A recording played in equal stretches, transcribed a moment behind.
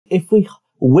if we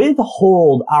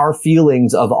withhold our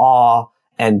feelings of awe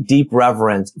and deep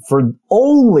reverence for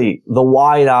only the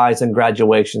wide eyes and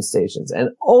graduation stations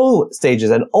and only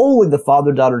the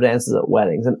father-daughter dances at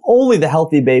weddings and only the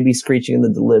healthy baby screeching in the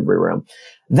delivery room,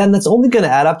 then that's only going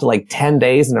to add up to like 10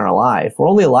 days in our life. We're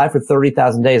only alive for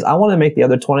 30,000 days. I want to make the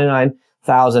other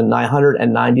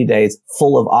 29,990 days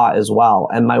full of awe as well.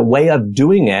 And my way of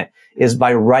doing it is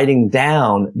by writing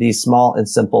down these small and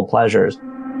simple pleasures.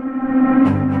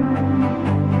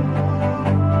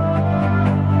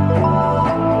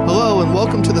 Hello and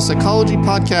welcome to the Psychology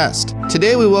Podcast.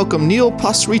 Today we welcome Neil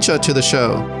Pasricha to the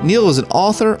show. Neil is an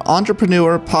author,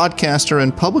 entrepreneur, podcaster,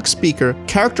 and public speaker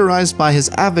characterized by his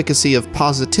advocacy of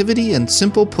positivity and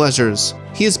simple pleasures.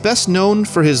 He is best known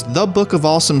for his The Book of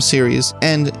Awesome series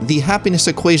and The Happiness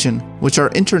Equation, which are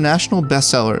international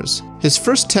bestsellers. His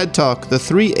first TED Talk, The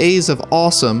 3 A's of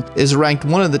Awesome, is ranked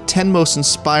one of the 10 most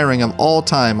inspiring of all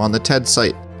time on the TED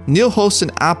site. Neil hosts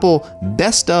an Apple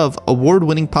Best of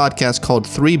award-winning podcast called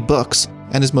 3 Books,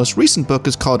 and his most recent book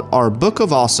is called Our Book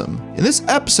of Awesome. In this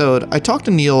episode, I talked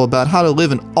to Neil about how to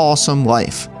live an awesome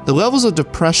life. The levels of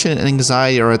depression and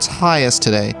anxiety are its highest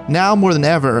today. Now more than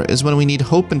ever is when we need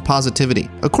hope and positivity.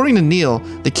 According to Neil,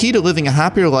 the key to living a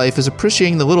happier life is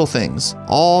appreciating the little things.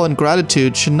 Awe and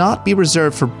gratitude should not be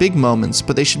reserved for big moments,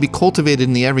 but they should be cultivated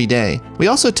in the everyday. We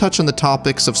also touch on the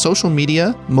topics of social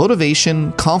media,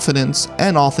 motivation, confidence,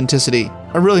 and authenticity.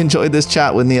 I really enjoyed this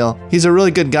chat with Neil. He's a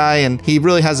really good guy and he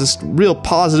really has this real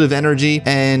positive energy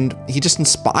and he just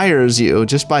inspires you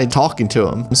just by talking to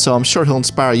him. So I'm sure he'll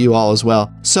inspire you all as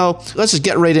well. So let's just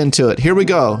get right into it. Here we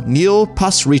go. Neil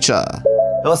Pasricha.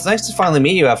 Well, it's nice to finally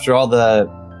meet you after all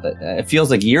it feels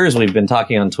like years we've been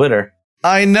talking on Twitter.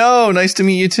 I know. Nice to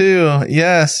meet you too.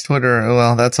 Yes, Twitter.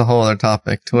 Well, that's a whole other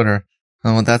topic. Twitter.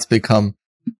 And what that's become.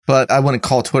 But I wouldn't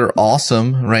call Twitter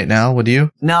awesome right now, would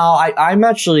you? No, I'm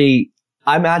actually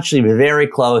very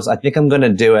close. I think I'm going to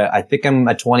do it. I think I'm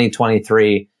a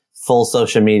 2023 full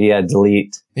social media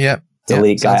delete guy.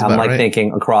 I'm like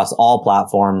thinking across all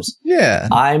platforms. Yeah.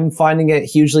 I'm finding it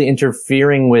hugely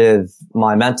interfering with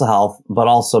my mental health, but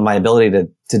also my ability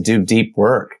to do deep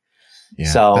work. Yeah,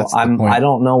 so I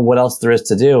don't know what else there is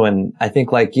to do. And I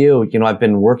think like you know, I've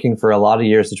been working for a lot of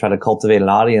years to try to cultivate an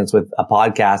audience with a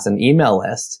podcast and email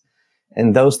list.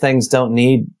 And those things don't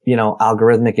need, you know,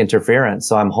 algorithmic interference.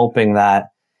 So I'm hoping that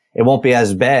it won't be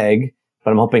as big,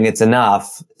 but I'm hoping it's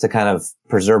enough to kind of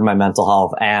preserve my mental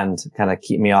health and kind of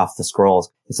keep me off the scrolls.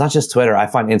 It's not just Twitter. I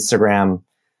find Instagram,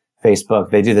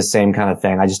 Facebook, they do the same kind of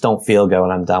thing. I just don't feel good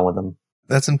when I'm done with them.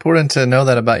 That's important to know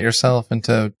that about yourself and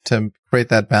to create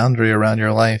that boundary around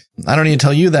your life. I don't need to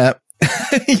tell you that.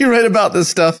 You write about this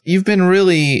stuff. You've been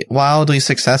really wildly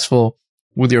successful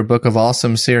with your Book of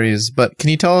Awesome series, but can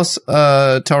you tell us,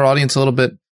 to our audience a little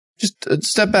bit, just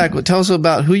step back, tell us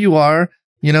about who you are,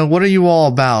 you know, what are you all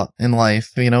about in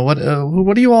life? You know, what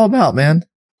are you all about, man?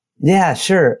 Yeah,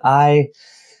 sure. My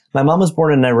mom was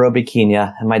born in Nairobi,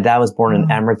 Kenya, and my dad was born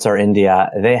in Amritsar, India.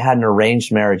 They had an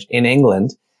arranged marriage in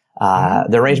England.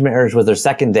 The arranged marriage was their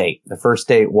second date. The first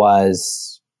date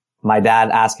was my dad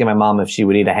asking my mom if she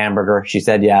would eat a hamburger. She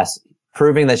said yes,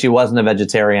 proving that she wasn't a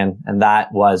vegetarian, and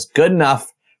that was good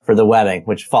enough for the wedding,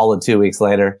 which followed 2 weeks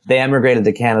later. They emigrated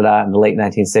to Canada in the late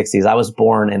 1960s. I was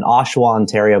born in Oshawa,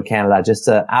 Ontario, Canada, just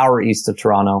an hour east of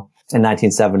Toronto in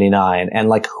 1979. And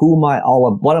like,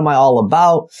 what am I all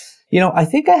about? You know, I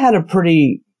think I had a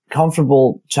pretty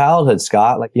comfortable childhood,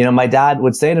 Scott. Like, you know, my dad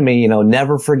would say to me, you know,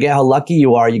 never forget how lucky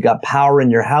you are. You got power in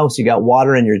your house. You got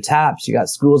water in your taps. You got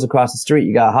schools across the street.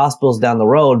 You got hospitals down the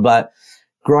road. But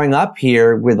growing up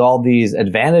here with all these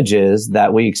advantages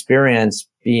that we experience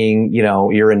being, you know,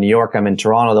 you're in New York, I'm in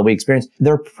Toronto, that we experience,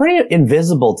 they're pretty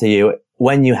invisible to you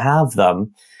when you have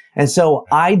them. And so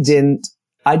I didn't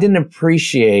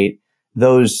appreciate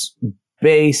those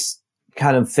base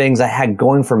kind of things I had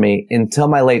going for me until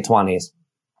my late 20s.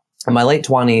 In my late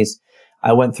 20s,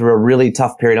 I went through a really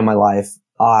tough period of my life.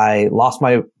 I lost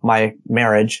my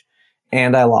marriage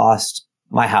and I lost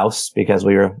my house because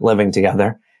we were living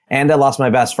together. And I lost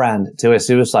my best friend to a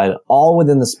suicide, all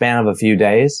within the span of a few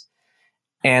days.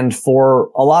 And for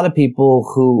a lot of people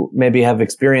who maybe have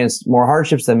experienced more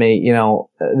hardships than me, you know,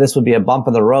 this would be a bump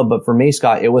in the road. But for me,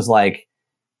 Scott, it was like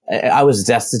I was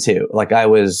destitute. Like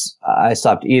I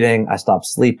stopped eating. I stopped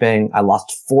sleeping. I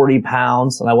lost 40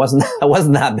 pounds and I wasn't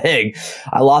that big.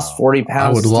 I lost 40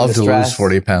 pounds. I would love to lose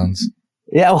 40 pounds.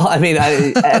 Yeah, well, I mean,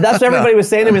 that's what everybody was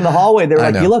saying to me in the hallway. They were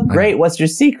like, you look great. What's your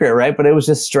secret, right? But it was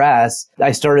just stress.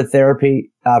 I started therapy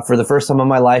for the first time in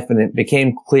my life, and it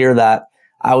became clear that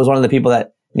I was one of the people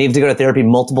that needed to go to therapy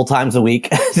multiple times a week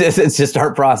to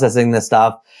start processing this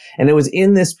stuff. And it was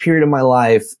in this period of my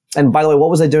life, And by the way, what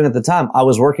was I doing at the time? I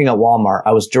was working at Walmart.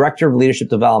 I was director of leadership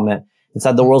development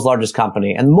inside the world's largest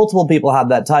company. And multiple people have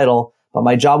that title, but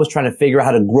my job was trying to figure out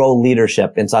how to grow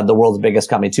leadership inside the world's biggest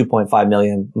company, 2.5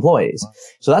 million employees.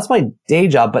 So that's my day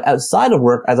job. But outside of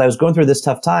work, as I was going through this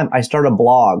tough time, I started a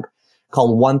blog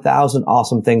called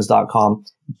 1000awesomethings.com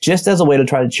just as a way to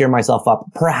try to cheer myself up.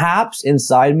 Perhaps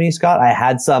inside me, Scott, I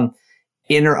had some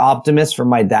inner optimist from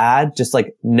my dad, just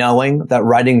like knowing that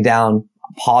writing down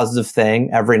a positive thing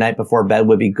every night before bed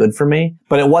would be good for me.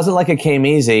 But it wasn't like it came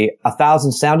easy.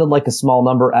 1,000 sounded like a small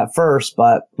number at first,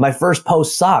 but my first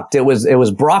post sucked. It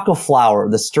was broccoli,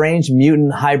 the strange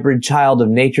mutant hybrid child of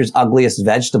nature's ugliest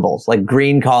vegetables, like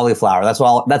green cauliflower. That's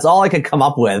all I could come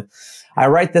up with. I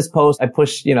write this post, I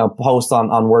push, post on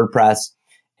WordPress.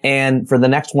 And for the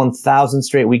next 1,000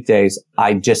 straight weekdays,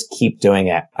 I just keep doing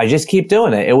it. I just keep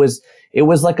doing it. It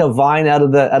was like a vine out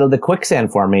of the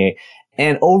quicksand for me.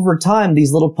 And over time,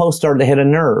 these little posts started to hit a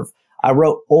nerve. I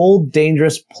wrote old,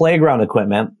 dangerous playground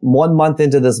equipment 1 month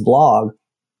into this blog,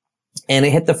 and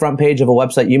it hit the front page of a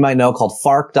website you might know called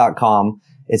fark.com.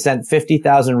 It sent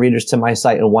 50,000 readers to my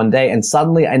site in one day. And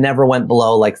suddenly I never went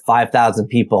below like 5,000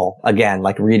 people again,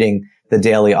 like reading the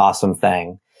daily awesome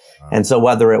thing. And so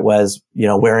whether it was,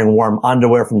 wearing warm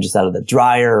underwear from just out of the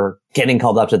dryer or getting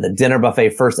called up to the dinner buffet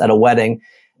first at a wedding,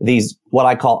 these, what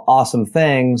I call awesome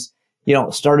things,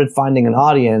 started finding an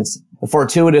audience. A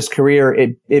fortuitous career.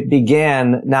 It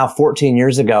began now 14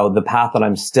 years ago, the path that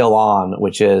I'm still on,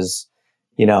 which is,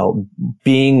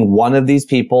 being one of these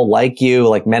people like you,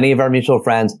 like many of our mutual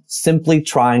friends, simply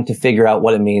trying to figure out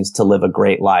what it means to live a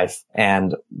great life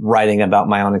and writing about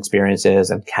my own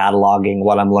experiences and cataloging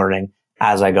what I'm learning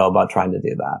as I go about trying to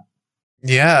do that.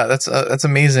 Yeah, that's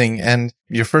amazing. And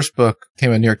your first book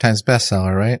became a New York Times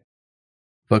bestseller, right?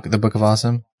 The Book of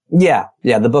Awesome. Yeah,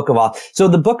 the Book of Awesome. So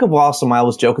the Book of Awesome, I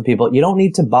always joke with people, you don't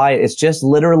need to buy it. It's just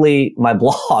literally my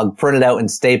blog printed out and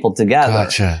stapled together.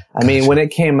 Gotcha. I mean, when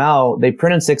it came out, they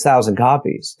printed 6,000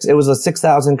 copies. It was a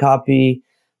 6,000 copy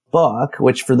book,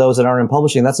 which for those that aren't in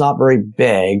publishing, that's not very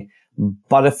big,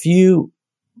 but a few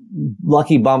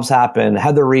lucky bumps happened.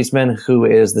 Heather Reisman, who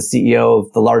is the CEO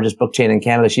of the largest book chain in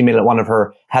Canada, she made it one of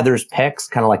her Heather's picks,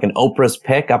 kind of like an Oprah's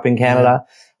pick up in Canada.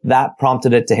 That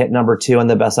prompted it to hit number 2 on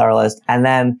the bestseller list. And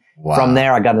then from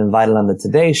there, I got invited on the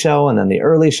Today Show and then the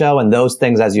Early Show. And those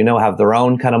things, as you know, have their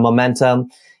own kind of momentum.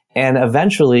 And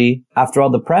eventually, after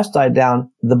all the press died down,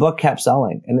 the book kept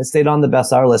selling and it stayed on the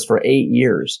bestseller list for 8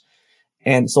 years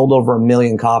and sold over 1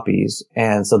 million copies.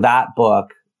 And so that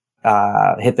book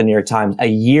hit the New York Times a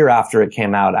year after it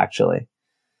came out, actually.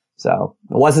 So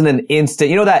it wasn't an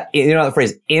instant, the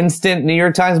phrase instant New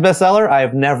York Times bestseller? I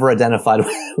have never identified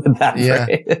with that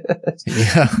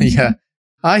phrase. Yeah.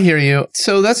 I hear you.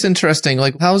 So that's interesting.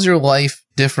 Like, how's your life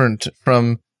different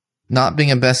from not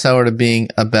being a bestseller to being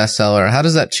a bestseller? How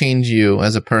does that change you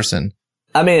as a person?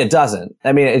 I mean, it doesn't.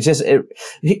 I mean,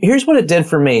 here's what it did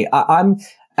for me.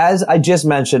 As I just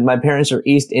mentioned, my parents are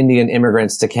East Indian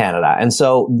immigrants to Canada. And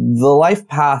so the life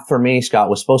path for me,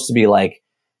 Scott, was supposed to be like,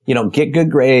 get good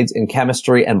grades in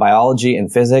chemistry and biology and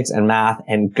physics and math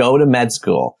and go to med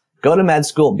school,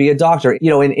 be a doctor.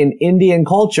 In Indian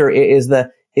culture, it's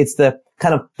the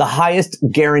kind of the highest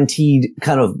guaranteed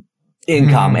kind of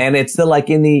income. And it's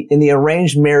in the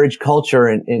arranged marriage culture.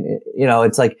 And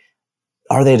it's like,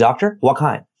 are they a doctor? What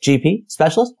kind? GP?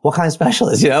 Specialist? What kind of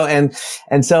specialist?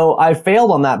 And so I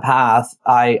failed on that path.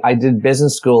 I did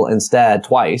business school instead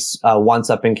twice, once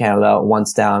up in Canada,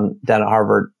 once down at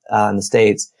Harvard, in the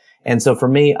States. And so for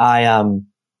me, I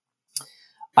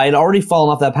had already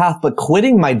fallen off that path, but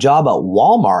quitting my job at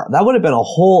Walmart, that would have been a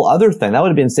whole other thing. That would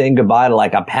have been saying goodbye to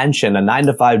like a pension, a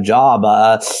 9-to-5 job,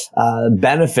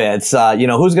 benefits,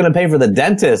 who's going to pay for the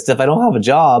dentist if I don't have a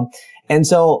job? And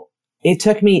so it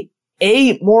took me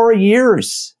 8 more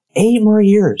years. 8 more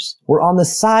years. We're on the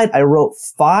side. I wrote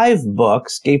 5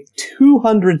 books, gave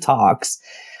 200 talks.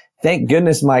 Thank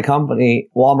goodness my company,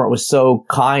 Walmart, was so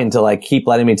kind to like keep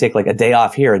letting me take like a day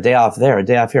off here, a day off there, a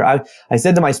day off here. I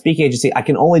said to my speaking agency, I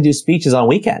can only do speeches on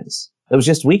weekends. It was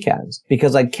just weekends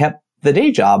because I kept the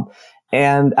day job.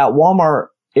 And at Walmart,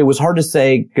 it was hard to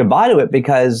say goodbye to it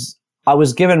because I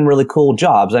was given really cool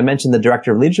jobs. I mentioned the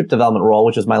director of leadership development role,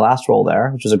 which was my last role there,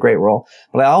 which was a great role.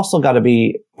 But I also got to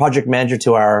be project manager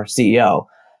to our CEO,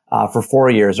 for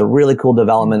 4 years, a really cool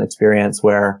development experience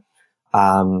where,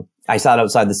 I sat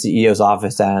outside the CEO's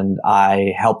office and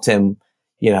I helped him,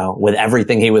 with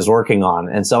everything he was working on.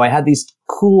 And so I had these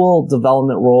cool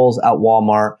development roles at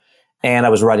Walmart and I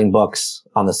was writing books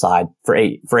on the side for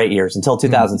 8 years until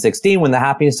 2016 when The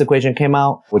Happiness Equation came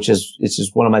out, it's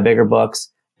just one of my bigger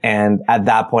books. And at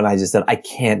that point, I just said, I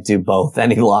can't do both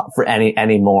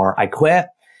anymore. I quit.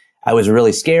 I was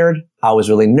really scared. I was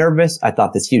really nervous. I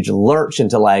thought this huge lurch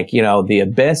into like, the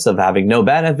abyss of having no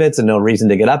benefits and no reason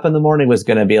to get up in the morning was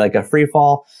going to be like a free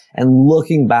fall. And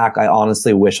looking back, I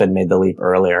honestly wish I'd made the leap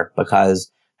earlier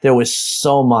because there was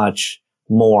so much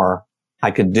more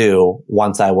I could do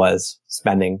once I was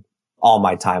spending all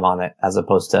my time on it as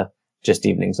opposed to just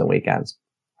evenings and weekends.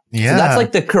 Yeah. So that's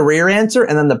like the career answer.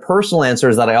 And then the personal answer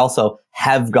is that I also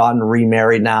have gotten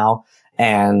remarried now.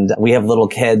 And we have little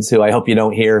kids who I hope you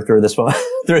don't hear through this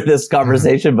through this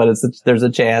conversation, but there's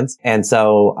a chance. And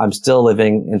so I'm still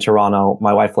living in Toronto.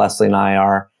 My wife Leslie and I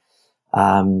are,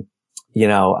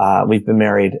 we've been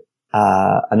married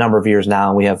a number of years now,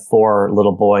 and we have 4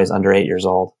 little boys under 8 years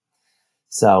old.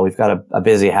 So we've got a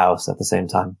busy house at the same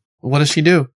time. What does she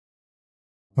do?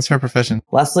 What's her profession?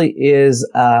 Leslie is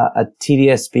a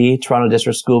TDSB, Toronto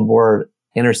District School Board,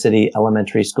 inner city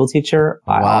elementary school teacher.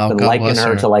 Wow, I often liken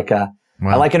her to like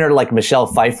I liken her to like Michelle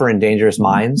Pfeiffer in Dangerous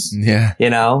Minds. Yeah.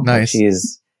 Nice.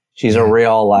 She's a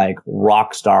real like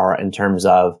rock star in terms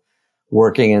of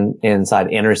working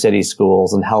inside inner city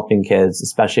schools and helping kids,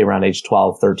 especially around age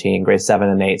 12, 13, grade 7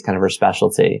 and 8 is kind of her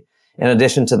specialty. In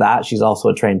addition to that, she's also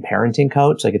a trained parenting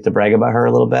coach. I get to brag about her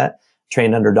a little bit.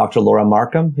 Trained under Dr. Laura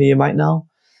Markham, who you might know.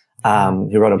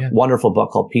 Who wrote a wonderful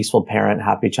book called Peaceful Parent,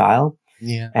 Happy Child.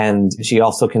 Yeah. And she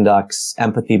also conducts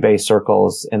empathy-based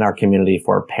circles in our community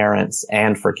for parents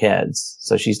and for kids.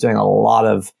 So she's doing a lot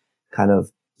of kind of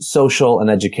social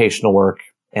and educational work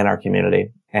in our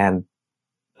community. And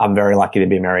I'm very lucky to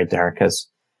be married to her because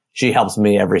she helps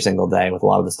me every single day with a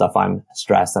lot of the stuff I'm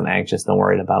stressed and anxious and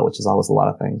worried about, which is always a lot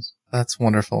of things. That's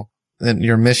wonderful. And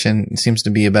your mission seems to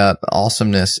be about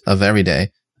awesomeness of every day,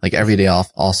 like everyday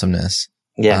awesomeness.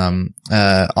 Yeah.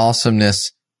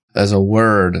 Awesomeness as a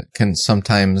word can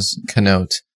sometimes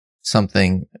connote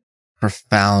something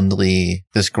profoundly,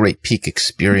 this great peak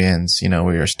experience,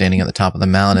 where you're standing at the top of the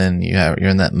mountain, you're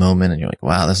in that moment and you're like,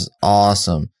 wow, this is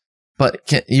awesome.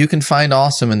 But you can find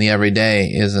awesome in the everyday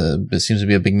it seems to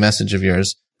be a big message of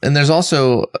yours. And there's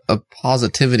also a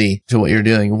positivity to what you're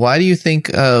doing. Why do you think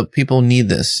people need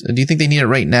this? Do you think they need it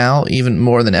right now, even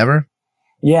more than ever?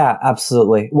 Yeah,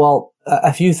 absolutely. Well,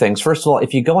 a few things. First of all,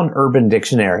 if you go on Urban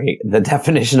Dictionary, the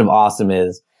definition of awesome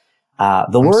is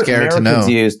the word Americans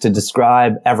use to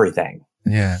describe everything.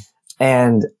 Yeah.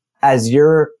 And as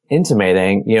you're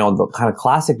intimating, the kind of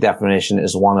classic definition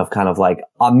is one of kind of like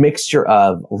a mixture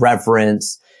of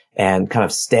reverence and kind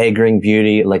of staggering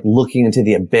beauty, like looking into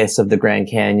the abyss of the Grand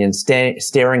Canyon,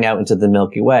 staring out into the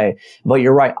Milky Way. But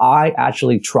you're right. I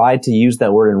actually tried to use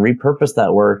that word and repurpose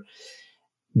that word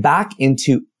back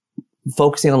into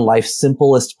focusing on life's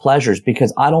simplest pleasures,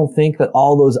 because I don't think that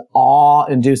all those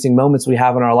awe-inducing moments we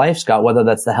have in our life, Scott, whether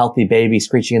that's the healthy baby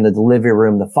screeching in the delivery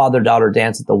room, the father-daughter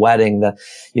dance at the wedding, the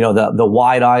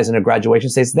wide eyes in a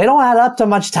graduation stage, they don't add up to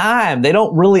much time. They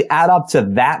don't really add up to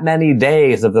that many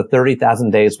days of the 30,000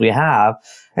 days we have.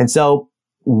 And so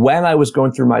when I was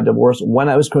going through my divorce, when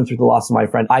I was going through the loss of my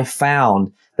friend, I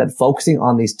found that focusing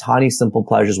on these tiny, simple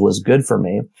pleasures was good for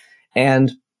me.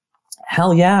 And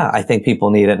hell yeah, I think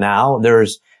people need it now.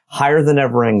 There's higher than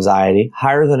ever anxiety,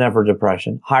 higher than ever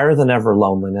depression, higher than ever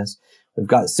loneliness. We've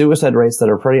got suicide rates that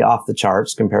are pretty off the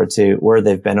charts compared to where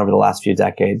they've been over the last few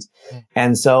decades.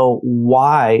 And so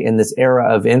why in this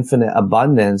era of infinite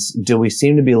abundance do we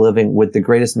seem to be living with the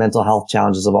greatest mental health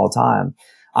challenges of all time?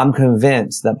 I'm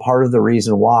convinced that part of the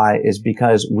reason why is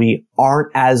because we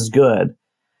aren't as good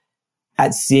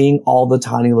at seeing all the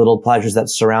tiny little pleasures that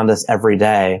surround us every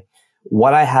day.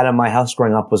 What I had in my house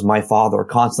growing up was my father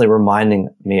constantly reminding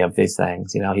me of these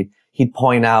things. He'd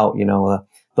point out,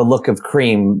 the look of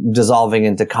cream dissolving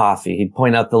into coffee. He'd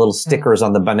point out the little stickers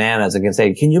on the bananas and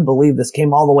say, can you believe this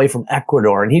came all the way from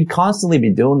Ecuador? And he'd constantly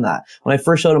be doing that. When I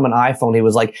first showed him an iPhone, he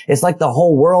was like, it's like the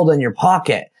whole world in your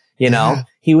pocket.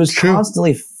 He was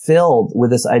constantly filled with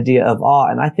this idea of awe.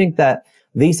 And I think that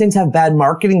these things have bad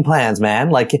marketing plans, man.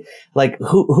 Like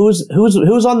who's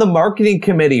on the marketing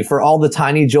committee for all the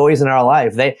tiny joys in our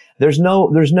life? There's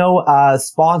no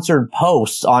sponsored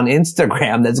posts on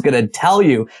Instagram that's going to tell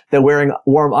you that wearing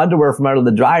warm underwear from out of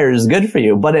the dryer is good for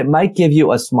you, but it might give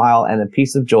you a smile and a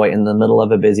piece of joy in the middle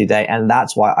of a busy day. And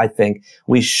that's why I think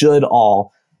we should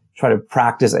all try to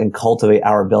practice and cultivate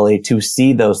our ability to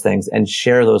see those things and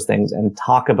share those things and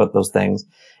talk about those things.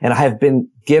 And I have been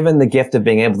given the gift of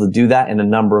being able to do that in a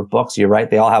number of books. You're right.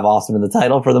 They all have awesome in the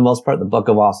title for the most part. The Book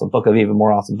of Awesome, Book of Even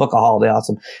More Awesome, Book of Holiday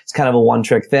Awesome. It's kind of a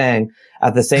one-trick thing.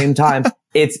 At the same time,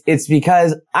 it's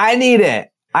because I need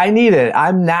it.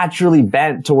 I'm naturally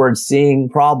bent towards seeing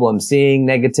problems, seeing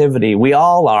negativity. We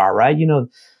all are, right? You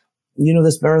know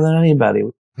this better than anybody.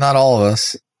 Not all of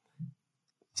us.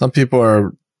 Some people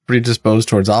are predisposed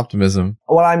towards optimism.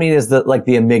 What I mean is that like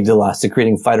the amygdala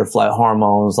secreting fight or flight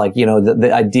hormones, like, you know,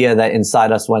 the idea that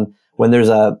inside us when there's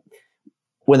a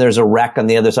wreck on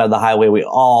the other side of the highway, we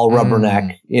all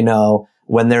rubberneck, you know,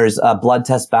 when there's a blood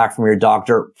test back from your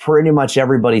doctor, pretty much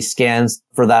everybody scans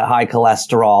for that high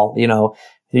cholesterol, you know.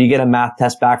 You get a math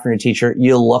test back from your teacher,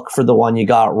 you look for the one you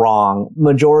got wrong.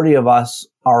 Majority of us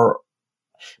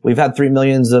we've had 3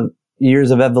 million of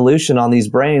years of evolution on these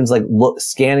brains, like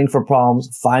scanning for problems,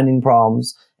 finding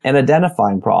problems, and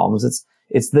identifying problems.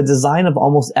 It's the design of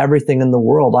almost everything in the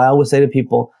world. I always say to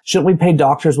people, shouldn't we pay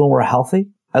doctors when we're healthy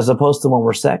as opposed to when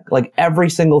we're sick? Like every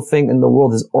single thing in the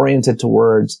world is oriented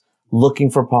towards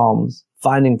looking for problems,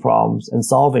 finding problems, and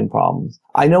solving problems.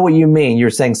 I know what you mean. You're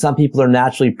saying some people are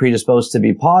naturally predisposed to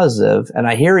be positive, and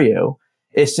I hear you.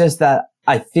 It's just that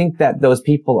I think that those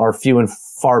people are few and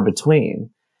far between.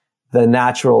 The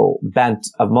natural bent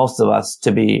of most of us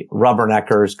to be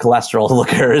rubberneckers, cholesterol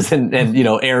lookers, and you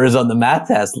know, errors on the math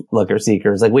test looker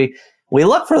seekers. Like we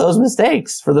look for those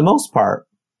mistakes for the most part.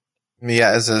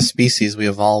 Yeah, as a species, we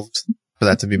evolved for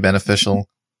that to be beneficial,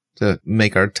 to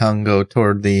make our tongue go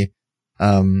toward the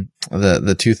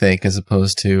toothache as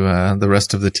opposed to the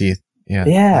rest of the teeth.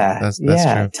 Yeah. That's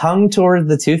true. Tongue toward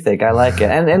the toothache. I like it.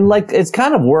 And like, it's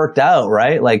kind of worked out,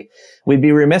 right? Like we'd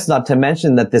be remiss not to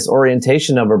mention that this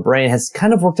orientation of our brain has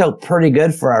kind of worked out pretty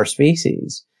good for our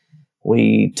species.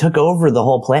 We took over the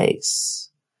whole place.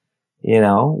 You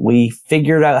know, we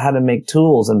figured out how to make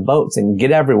tools and boats and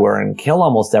get everywhere and kill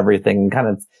almost everything.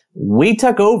 And we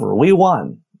took over. We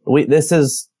won. We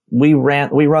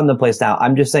run the place now.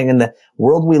 I'm just saying in the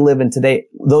world we live in today,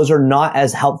 those are not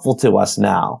as helpful to us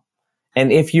now. And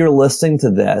if you're listening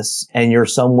to this and you're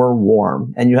somewhere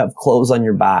warm and you have clothes on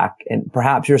your back and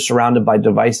perhaps you're surrounded by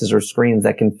devices or screens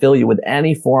that can fill you with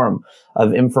any form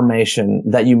of information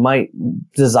that you might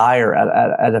desire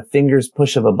at a finger's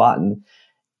push of a button,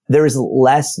 there is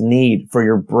less need for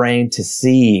your brain to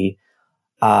see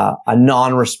a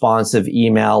non-responsive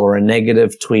email or a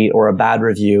negative tweet or a bad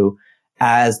review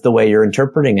as the way you're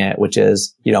interpreting it, which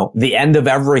is, you know, the end of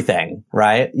everything,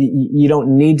 right? You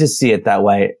don't need to see it that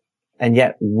way. And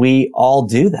yet we all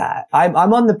do that. I'm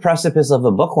on the precipice of a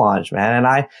book launch, man.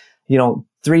 And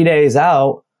 3 days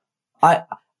out,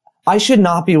 I should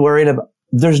not be worried about,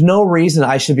 there's no reason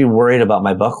I should be worried about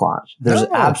my book launch. There's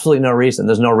absolutely no reason.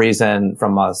 There's no reason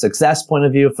from a success point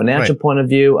of view, financial point of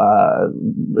view,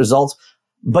 results.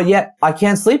 But yet I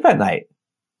can't sleep at night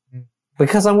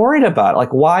because I'm worried about it.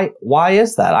 Like, why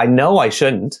is that? I know I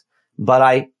shouldn't, but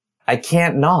I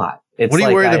can't not. What are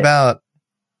you worried about?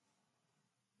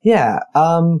 Yeah.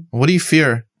 What do you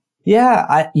fear?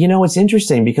 Yeah. It's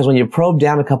interesting because when you probe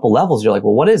down a couple levels, you're like,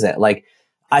 well, what is it? Like,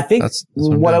 I think that's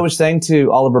what I was saying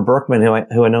to Oliver Berkman,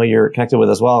 who I know you're connected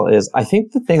with as well, is I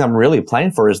think the thing I'm really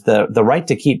playing for is the right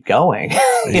to keep going.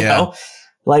 you know,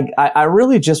 like I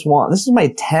really just this is my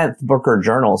 10th book or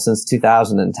journal since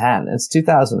 2010. It's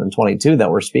 2022 that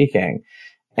we're speaking,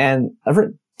 and I've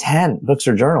written 10 books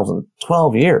or journals in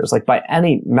 12 years. Like by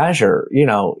any measure,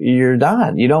 you're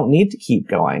done. You don't need to keep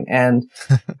going. And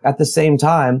at the same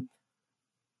time,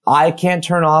 I can't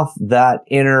turn off that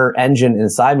inner engine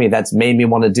inside me that's made me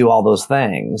want to do all those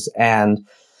things. And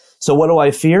so what do I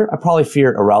fear? I probably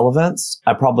fear irrelevance.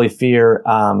 I probably fear,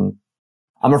 I'm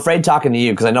afraid talking to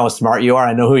you because I know how smart you are.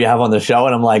 I know who you have on the show.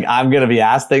 And I'm like, I'm going to be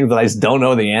asked things that I just don't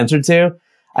know the answer to.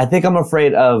 I think I'm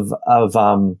afraid of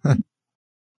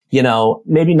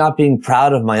maybe not being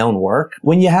proud of my own work.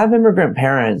 When you have immigrant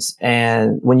parents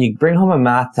and when you bring home a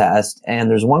math test and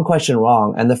there's one question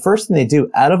wrong, and the first thing they do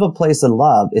out of a place of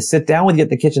love is sit down with you at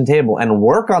the kitchen table and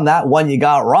work on that one you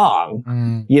got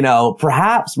wrong.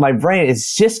 Perhaps my brain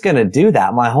is just going to do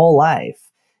that. My whole life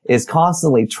is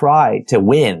constantly try to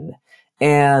win.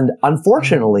 And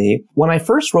unfortunately, when I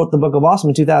first wrote the Book of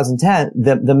Awesome in 2010,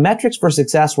 the metrics for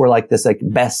success were like this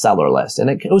bestseller list. And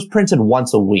it was printed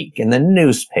once a week in the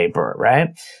newspaper, right?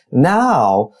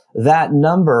 Now that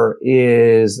number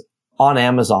is on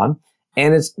Amazon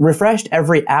and it's refreshed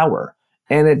every hour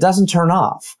and it doesn't turn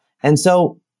off. And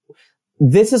so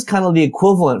this is kind of the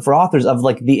equivalent for authors of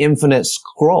like the infinite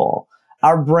scroll.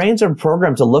 Our brains are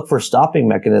programmed to look for stopping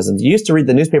mechanisms. You used to read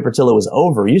the newspaper till it was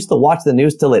over. You used to watch the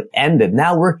news till it ended.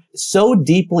 Now we're so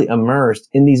deeply immersed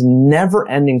in these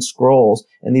never-ending scrolls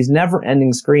and these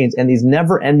never-ending screens and these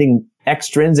never-ending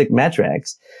extrinsic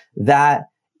metrics that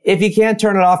if you can't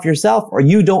turn it off yourself or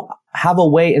you don't have a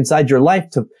way inside your life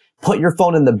to put your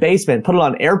phone in the basement, put it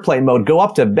on airplane mode, go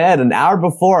up to bed an hour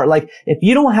before, like if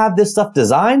you don't have this stuff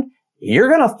designed, you're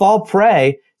going to fall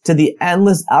prey to the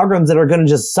endless algorithms that are going to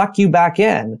just suck you back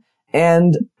in.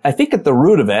 And I think at the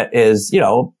root of it is,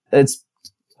 it's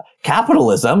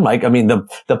capitalism. Like, I mean,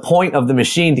 the point of the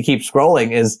machine to keep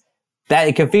scrolling is that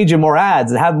it can feed you more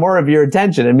ads and have more of your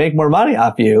attention and make more money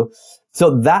off you.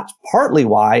 So that's partly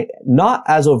why, not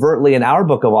as overtly in our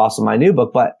book of Awesome, my new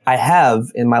book, but I have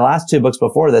in my last 2 books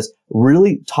before this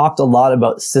really talked a lot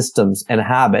about systems and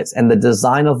habits and the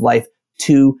design of life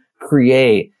to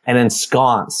create and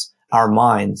ensconce our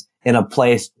minds in a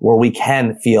place where we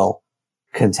can feel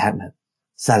contentment,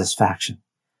 satisfaction,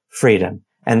 freedom,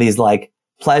 and these like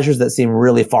pleasures that seem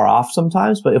really far off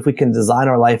sometimes. But if we can design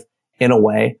our life in a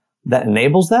way that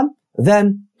enables them,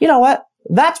 then you know what?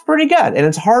 That's pretty good. And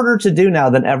it's harder to do now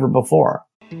than ever before.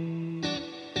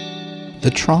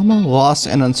 The trauma, loss,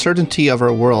 and uncertainty of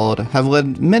our world have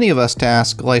led many of us to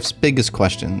ask life's biggest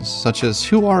questions, such as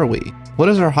who are we? What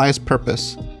is our highest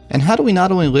purpose? And how do we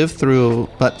not only live through,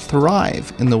 but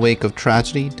thrive in the wake of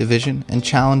tragedy, division, and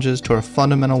challenges to our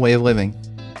fundamental way of living?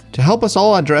 To help us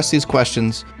all address these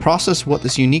questions, process what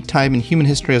this unique time in human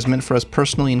history has meant for us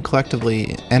personally and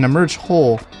collectively, and emerge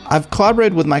whole, I've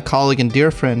collaborated with my colleague and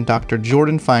dear friend, Dr.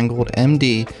 Jordan Feingold,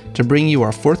 MD, to bring you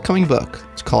our forthcoming book.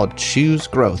 It's called Choose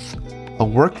Growth, a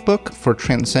workbook for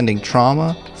transcending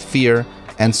trauma, fear,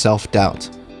 and self-doubt.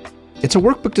 It's a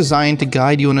workbook designed to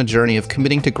guide you on a journey of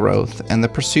committing to growth and the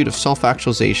pursuit of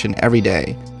self-actualization every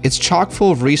day. It's chock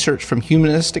full of research from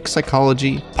humanistic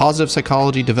psychology, positive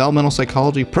psychology, developmental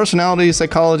psychology, personality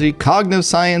psychology, cognitive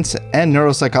science, and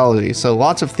neuropsychology. So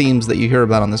lots of themes that you hear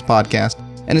about on this podcast.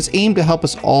 And it's aimed to help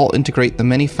us all integrate the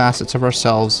many facets of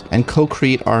ourselves and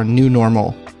co-create our new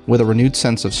normal with a renewed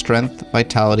sense of strength,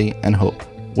 vitality, and hope.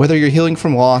 Whether you're healing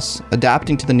from loss,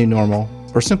 adapting to the new normal,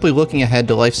 or simply looking ahead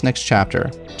to life's next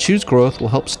chapter, Choose Growth will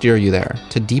help steer you there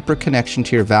to deeper connection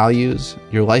to your values,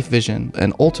 your life vision,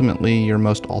 and ultimately your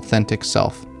most authentic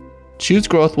self. Choose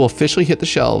Growth will officially hit the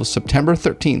shelves September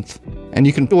 13th, and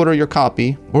you can order your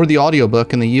copy or the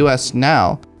audiobook in the US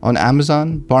now on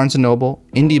Amazon, Barnes & Noble,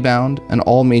 IndieBound, and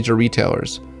all major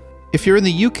retailers. If you're in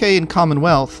the UK and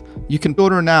Commonwealth, you can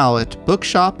order now at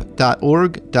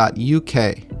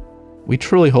bookshop.org.uk. We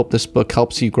truly hope this book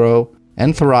helps you grow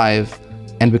and thrive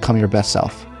and become your best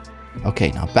self.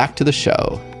 Okay, now back to the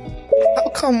show. How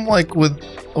come, like, with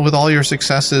all your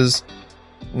successes,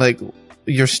 like,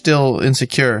 you're still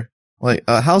insecure? Like,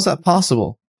 how's that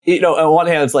possible? You know, on one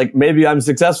hand, it's like, maybe I'm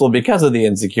successful because of the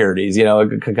insecurities, you know, it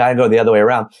could kind of go the other way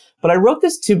around. But I wrote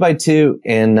this 2x2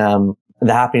 in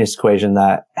the happiness equation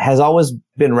that has always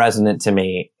been resonant to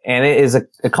me. And it is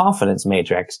a confidence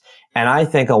matrix. And I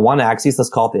think on one axis, let's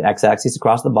call it the x-axis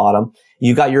across the bottom,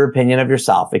 you got your opinion of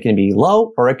yourself. It can be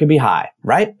low or it can be high,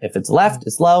 right? If it's left,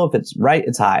 it's low. If it's right,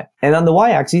 it's high. And on the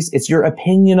y-axis, it's your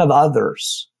opinion of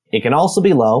others. It can also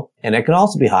be low and it can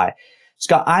also be high.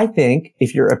 Scott, I think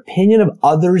if your opinion of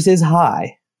others is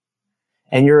high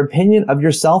and your opinion of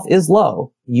yourself is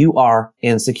low, you are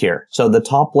insecure. So the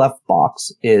top left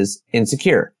box is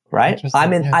insecure, right?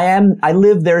 I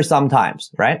live there sometimes,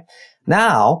 right?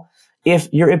 Now, if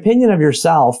your opinion of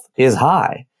yourself is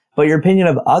high, but your opinion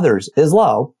of others is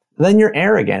low, then you're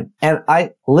arrogant. And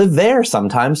I live there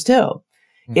sometimes too.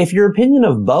 If your opinion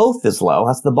of both is low,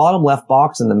 that's the bottom left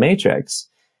box in the matrix,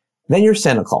 then you're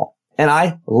cynical. And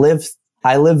I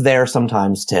live there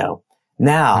sometimes too.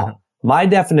 Now, my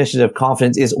definition of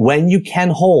confidence is when you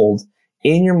can hold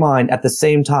in your mind at the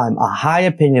same time a high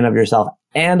opinion of yourself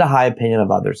and a high opinion of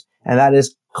others. And that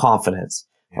is confidence.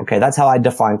 Okay, that's how I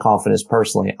define confidence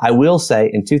personally. I will say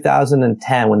in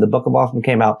 2010, when the Book of Awesome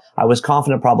came out, I was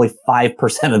confident probably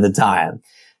 5% of the time.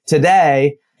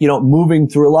 Today, you know, moving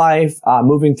through life,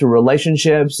 moving through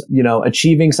relationships, you know,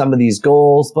 achieving some of these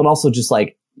goals, but also just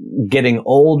like getting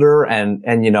older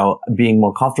and, you know, being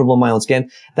more comfortable in my own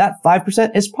skin, that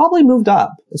 5% is probably moved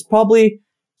up. It's probably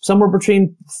somewhere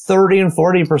between 30 and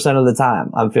 40% of the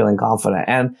time I'm feeling confident.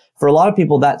 And for a lot of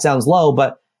people, that sounds low,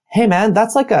 but hey, man,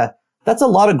 that's a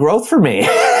lot of growth for me.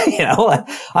 You know,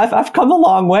 I've come a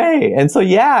long way. And so,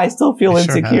 yeah, I still feel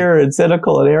insecure and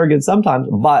cynical and arrogant sometimes,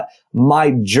 but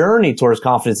my journey towards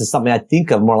confidence is something I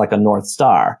think of more like a North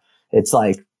Star. It's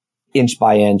like inch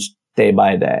by inch, day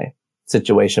by day,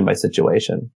 situation by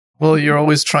situation. Well, you're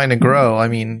always trying to grow. I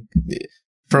mean,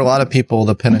 for a lot of people,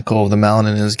 the pinnacle of the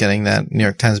mountain is getting that New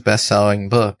York Times best-selling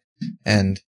book.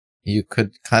 And you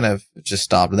could kind of just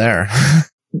stop there.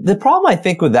 The problem I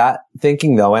think with that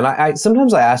thinking though, and I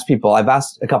sometimes I ask people, I've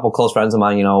asked a couple of close friends of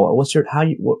mine, you know, what's your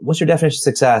definition of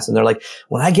success? And they're like,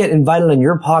 when I get invited on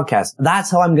your podcast, that's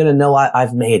how I'm going to know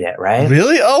I've made it, right?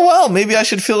 Really? Oh, well, maybe I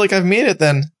should feel like I've made it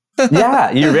then.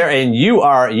 Yeah, you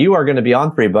are going to be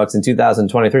on 3 books in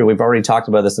 2023. We've already talked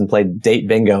about this and played date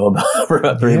bingo for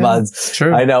about 3 months.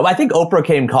 True. I know. I think Oprah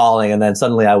came calling and then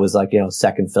suddenly I was like, you know,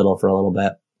 second fiddle for a little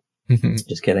bit.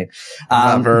 Just kidding.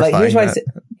 I'm not but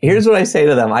here's what I say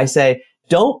to them. I say,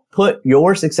 don't put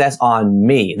your success on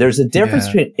me. There's a difference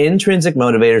between intrinsic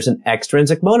motivators and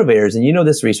extrinsic motivators. And you know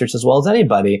this research as well as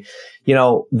anybody. You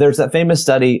know, there's that famous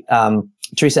study,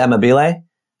 Teresa Amabile,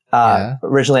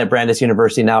 originally at Brandeis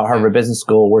University, now at Harvard Business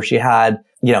School, where she had,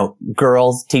 you know,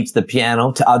 girls teach the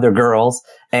piano to other girls.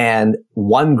 And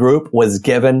one group was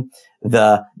given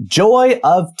the joy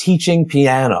of teaching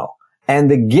piano and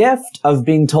the gift of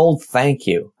being told thank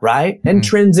you, right?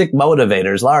 Intrinsic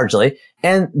motivators largely.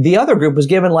 And the other group was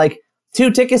given like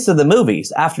 2 tickets to the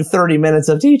movies after 30 minutes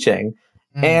of teaching.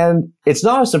 And it's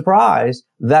not a surprise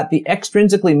that the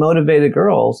extrinsically motivated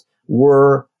girls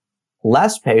were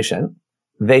less patient.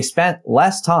 They spent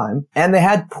less time and they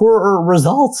had poorer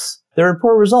results. There are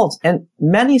poor results. And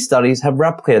many studies have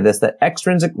replicated this, that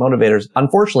extrinsic motivators,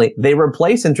 unfortunately, they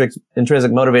replace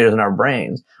intrinsic motivators in our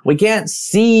brains. We can't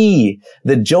see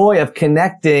the joy of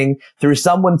connecting through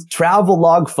someone's travel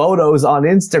log photos on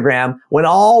Instagram when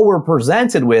all we're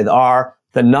presented with are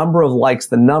the number of likes,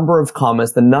 the number of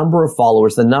comments, the number of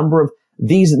followers, the number of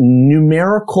these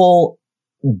numerical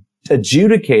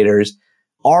adjudicators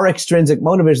are extrinsic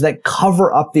motivators that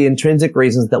cover up the intrinsic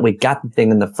reasons that we got the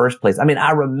thing in the first place. I mean, I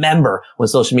remember when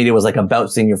social media was like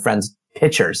about seeing your friends'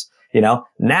 pictures, you know.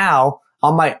 Now,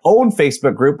 on my own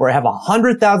Facebook group where I have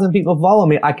 100,000 people follow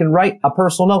me, I can write a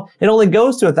personal note. It only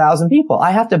goes to 1,000 people.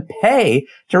 I have to pay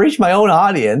to reach my own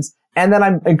audience. And then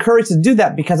I'm encouraged to do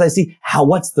that because I see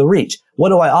what's the reach? What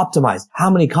do I optimize? How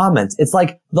many comments? It's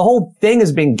like the whole thing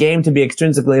is being gamed to be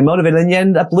extrinsically motivated and you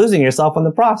end up losing yourself in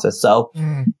the process. So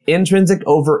intrinsic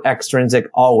over extrinsic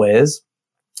always.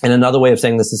 And another way of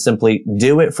saying this is simply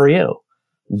do it for you.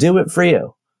 Do it for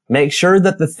you. Make sure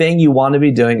that the thing you want to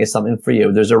be doing is something for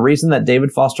you. There's a reason that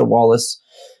David Foster Wallace,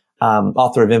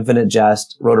 author of Infinite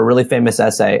Jest, wrote a really famous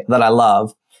essay that I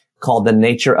love called The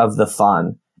Nature of the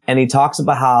Fun. And he talks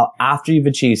about how after you've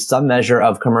achieved some measure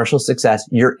of commercial success,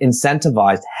 you're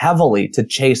incentivized heavily to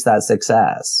chase that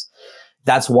success.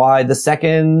 That's why the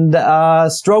second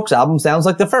Strokes album sounds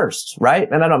like the first,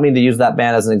 right? And I don't mean to use that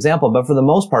band as an example, but for the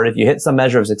most part, if you hit some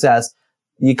measure of success,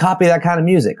 you copy that kind of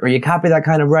music, or you copy that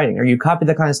kind of writing, or you copy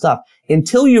that kind of stuff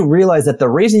until you realize that the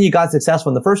reason you got successful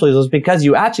in the first place was because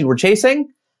you actually were chasing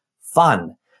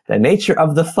fun. The nature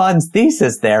of the fun's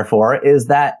thesis, therefore, is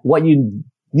that what you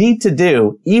need to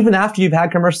do, even after you've had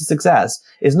commercial success,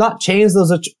 is not chase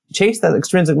that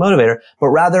extrinsic motivator, but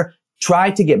rather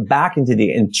try to get back into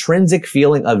the intrinsic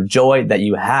feeling of joy that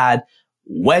you had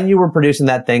when you were producing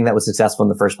that thing that was successful in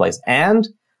the first place. And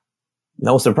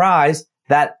no surprise,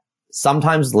 that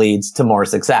sometimes leads to more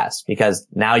success because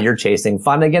now you're chasing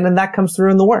fun again, and that comes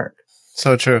through in the work.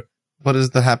 So true. What is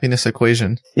the happiness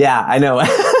equation? Yeah, I know.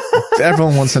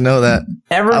 Everyone wants to know that.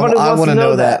 Everybody wants to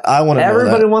know that. I want to know that.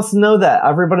 Everybody wants to know that.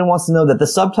 Everybody wants to know that. The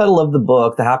subtitle of the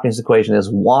book, The Happiness Equation, is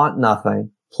want nothing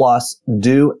plus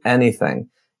do anything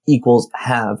equals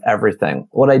have everything.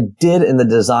 What I did in the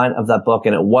design of that book,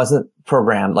 and it wasn't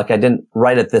programmed, like I didn't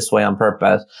write it this way on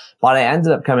purpose, but I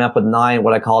ended up coming up with 9,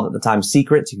 what I called at the time,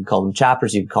 secrets. You could call them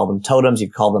chapters. You could call them totems. You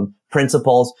could call them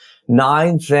principles.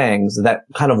 9 things that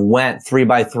kind of went 3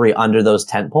 by 3 under those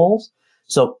tent poles.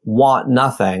 So want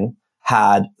nothing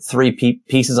had 3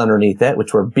 pieces underneath it,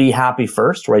 which were be happy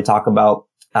first, where I talk about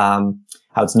how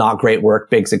it's not great work,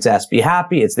 big success. Be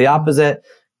happy. It's the opposite.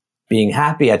 Being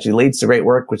happy actually leads to great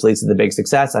work, which leads to the big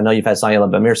success. I know you've had Sonia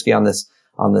Lyubomirsky on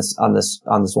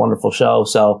this wonderful show.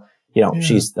 So, you know,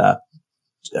 she's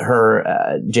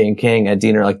Jane King at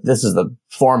Diener, like this is the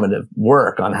formative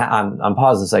work on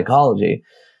positive psychology.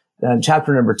 And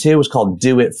chapter number 2 is called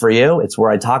Do It For You. It's where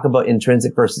I talk about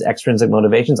intrinsic versus extrinsic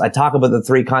motivations. I talk about the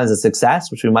 3 kinds of success,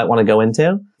 which we might want to go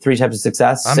into. 3 types of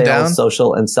success, I'm sales, down.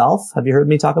 Social, and self. Have you heard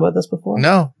me talk about this before?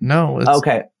 No.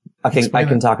 Okay. I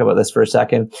can talk about this for a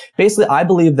second. Basically, I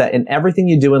believe that in everything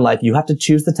you do in life, you have to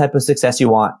choose the type of success you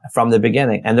want from the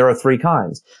beginning. And there are 3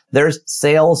 kinds. There's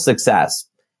sales success.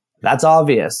 That's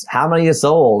obvious. How many you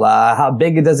sold? How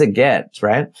big does it get?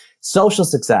 Right? Social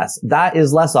success. That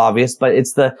is less obvious, but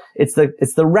it's the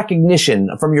recognition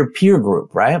from your peer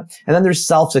group, right? And then there's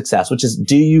self success, which is,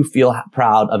 do you feel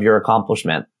proud of your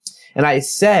accomplishment? And I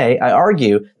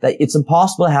argue that it's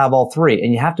impossible to have all 3,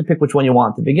 and you have to pick which one you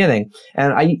want at the beginning.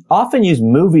 And I often use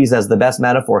movies as the best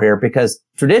metaphor here because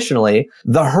traditionally,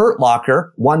 The Hurt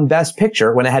Locker won Best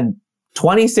Picture when it had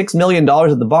 $26 million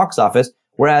at the box office,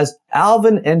 whereas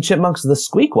Alvin and Chipmunks The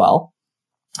Squeakquel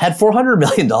had $400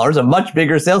 million, a much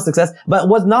bigger sales success, but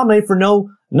was nominated for no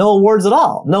awards at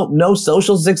all. No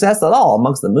social success at all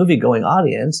amongst the movie-going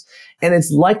audience. And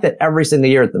it's like that every single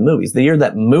year at the movies. The year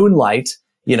that Moonlight,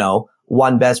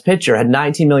 won Best Picture, had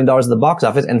 $19 million at the box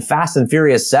office, and Fast and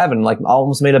Furious 7, like,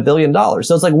 almost made $1 billion.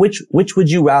 So it's like, which would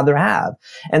you rather have?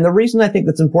 And the reason I think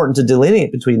that's important to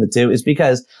delineate between the two is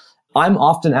because I'm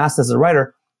often asked as a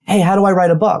writer, hey, how do I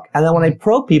write a book? And then when I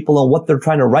probe people on what they're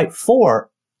trying to write for,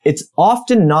 it's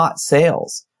often not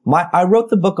sales. I wrote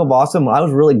the Book of Awesome when I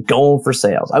was really going for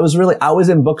sales. I was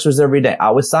in bookstores every day.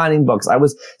 I was signing books. I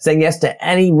was saying yes to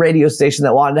any radio station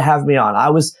that wanted to have me on. I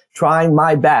was trying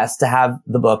my best to have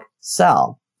the book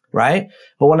sell, right?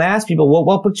 But when I ask people, well,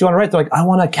 what book do you want to write? They're like, I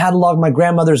want to catalog my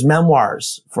grandmother's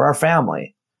memoirs for our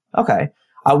family. Okay.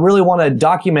 I really want to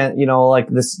document, like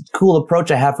this cool approach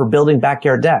I have for building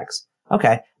backyard decks.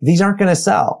 Okay. These aren't going to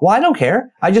sell. Well, I don't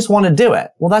care. I just want to do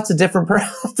it. Well, that's a different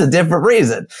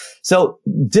reason. So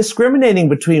discriminating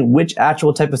between which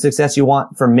actual type of success you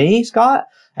want for me, Scott,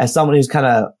 as someone who's kind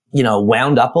of,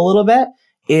 wound up a little bit,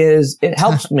 it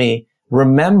helps me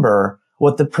remember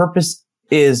what the purpose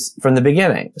is from the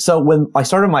beginning. So when I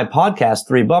started my podcast,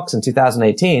 3 Books in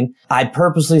 2018, I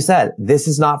purposely said, this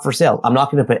is not for sale. I'm not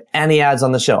going to put any ads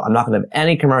on the show. I'm not going to have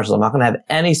any commercials. I'm not going to have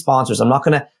any sponsors. I'm not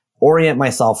going to orient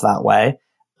myself that way.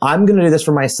 I'm going to do this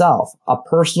for myself, a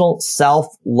personal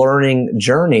self-learning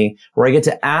journey where I get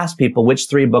to ask people which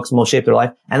 3 books most shape their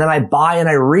life. And then I buy and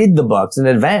I read the books in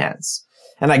advance.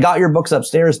 And I got your books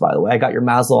upstairs, by the way. I got your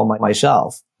Maslow on my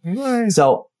shelf. Nice.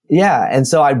 So yeah. And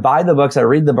so I buy the books, I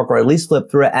read the book, or at least flip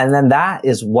through it. And then that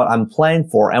is what I'm playing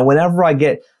for. And whenever I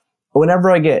get,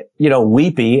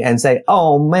 weepy and say,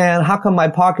 oh man, how come my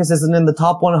podcast isn't in the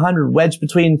top 100 wedged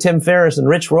between Tim Ferriss and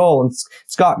Rich Roll and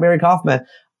Scott Mary Kaufman?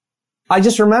 I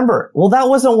just remember, well, that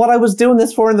wasn't what I was doing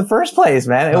this for in the first place,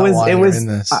 man.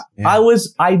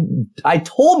 I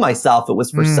told myself it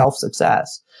was for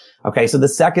self-success. Okay. So the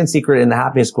second secret in the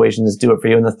happiness equation is do it for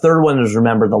you. And the third one is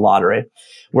remember the lottery,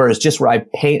 where it's just where I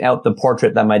paint out the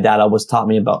portrait that my dad always taught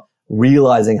me about,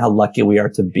 realizing how lucky we are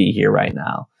to be here right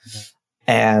now.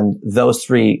 And those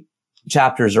 3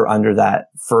 chapters are under that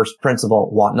first principle,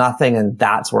 want nothing. And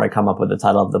that's where I come up with the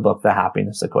title of the book, The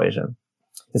Happiness Equation.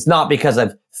 It's not because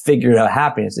I've figured out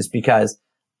happiness. It's because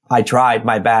I tried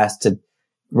my best to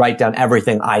write down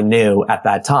everything I knew at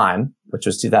that time, which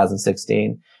was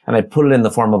 2016. And I put it in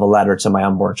the form of a letter to my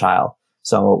unborn child.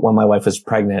 So when my wife was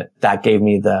pregnant, that gave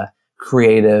me the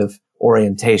creative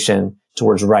orientation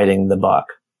towards writing the book,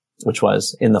 which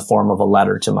was in the form of a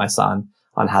letter to my son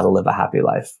on how to live a happy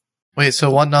life. Wait,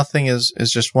 so want nothing is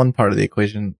just one part of the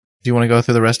equation. Do you want to go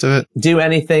through the rest of it? Do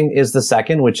anything is the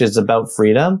second, which is about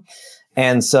freedom.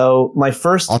 And so my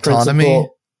first autonomy.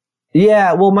 Principle,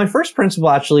 yeah, well, my first principle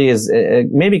actually is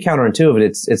maybe counterintuitive.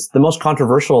 It's the most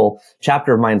controversial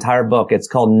chapter of my entire book. It's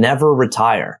called Never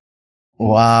Retire.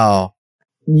 Wow.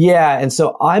 Yeah. And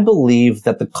so I believe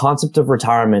that the concept of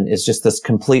retirement is just this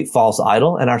complete false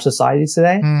idol in our society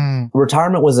today.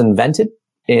 Retirement was invented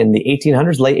in the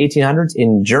 1800s, late 1800s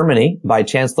in Germany by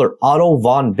Chancellor Otto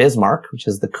von Bismarck, which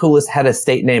is the coolest head of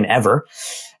state name ever.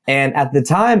 And at the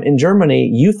time in Germany,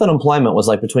 youth unemployment was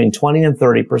like between 20 and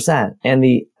 30%. And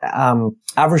the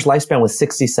average lifespan was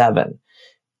 67.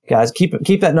 Guys,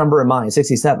 keep that number in mind,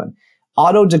 67.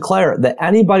 Otto declared that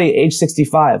anybody age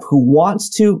 65 who wants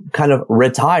to kind of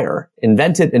retire,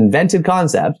 invented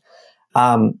concept,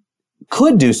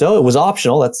 could do so. It was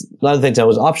optional. That's another thing. So it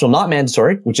was optional, not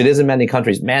mandatory, which it is in many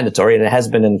countries mandatory. And it has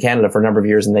been in Canada for a number of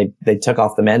years. And they took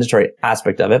off the mandatory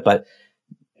aspect of it. But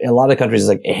in a lot of countries, it's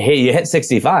like, hey, you hit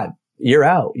 65, you're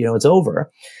out. It's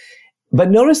over.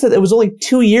 But notice that it was only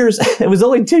 2 years. It was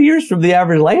only 2 years from the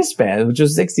average lifespan, which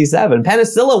was 67.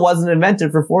 Penicillin wasn't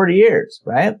invented for 40 years,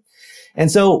 right?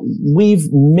 And so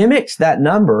we've mimicked that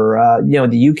number.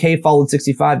 The UK followed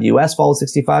 65, US followed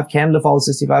 65, Canada followed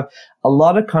 65. A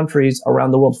lot of countries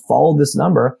around the world followed this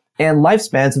number, and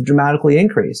lifespans have dramatically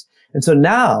increased. And so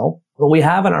now what we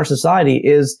have in our society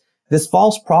is this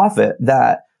false prophet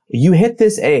that you hit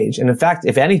this age. And in fact,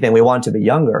 if anything, we want it to be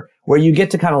younger, where you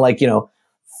get to kind of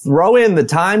throw in the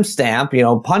timestamp,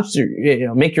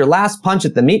 make your last punch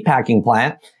at the meatpacking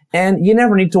plant. And you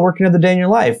never need to work another day in your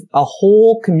life. A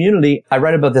whole community, I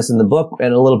write about this in the book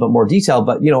in a little bit more detail,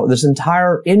 but this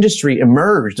entire industry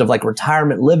emerged of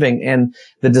retirement living, and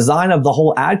the design of the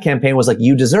whole ad campaign was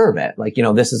you deserve it.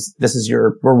 This is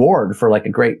your reward for a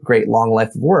great long life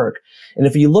of work. And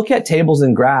if you look at tables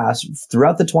and graphs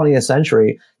throughout the 20th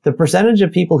century, the percentage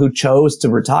of people who chose to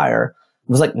retire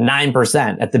was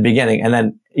 9% at the beginning. And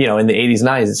then, in the 80s,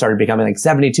 90s, it started becoming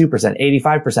 72%,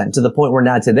 85%, to the point where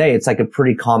now today it's a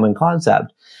pretty common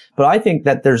concept. But I think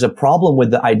that there's a problem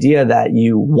with the idea that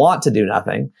you want to do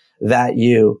nothing,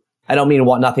 I don't mean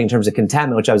want nothing in terms of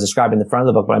contentment, which I was describing in the front of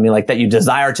the book, but I mean that you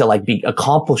desire to be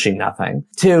accomplishing nothing.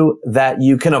 2, that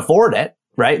you can afford it.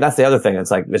 right? That's the other thing.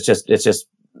 It's like, it's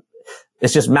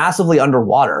just massively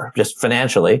underwater, just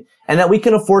financially, and that we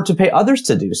can afford to pay others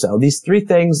to do so. These three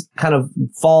things kind of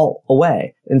fall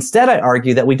away. Instead, I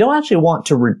argue that we don't actually want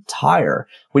to retire.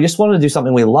 We just want to do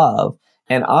something we love.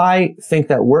 And I think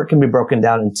that work can be broken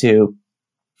down into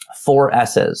 4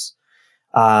 S's.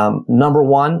 Number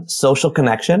 1, social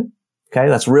connection. Okay.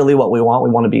 That's really what we want.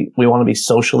 We want to be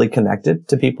socially connected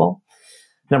to people.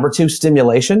 Number 2,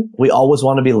 stimulation. We always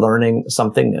want to be learning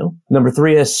something new. Number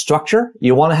 3 is structure.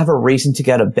 You want to have a reason to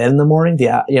get out of bed in the morning.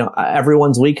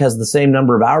 Everyone's week has the same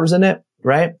number of hours in it,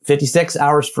 right? 56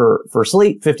 hours for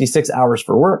sleep, 56 hours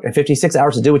for work, and 56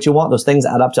 hours to do what you want. Those things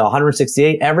add up to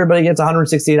 168. Everybody gets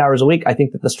 168 hours a week. I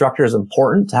think that the structure is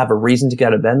important to have a reason to get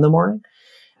out of bed in the morning.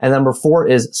 And number 4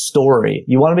 is story.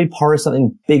 You want to be part of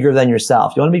something bigger than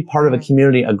yourself. You want to be part of a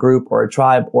community, a group, or a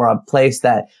tribe, or a place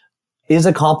that is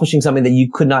accomplishing something that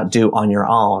you could not do on your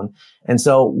own. And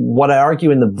so what I argue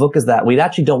in the book is that we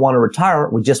actually don't want to retire.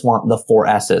 We just want the 4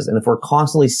 S's. And if we're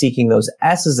constantly seeking those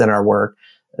S's in our work,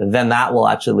 then that will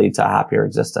actually lead to a happier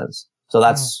existence. So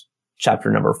that's chapter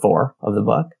number 4 of the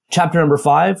book. Chapter number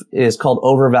 5 is called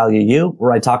Overvalue You,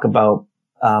 where I talk about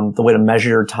the way to measure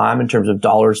your time in terms of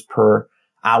dollars per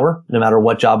hour, no matter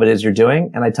what job it is you're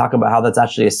doing. And I talk about how that's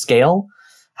actually a scale.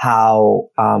 How,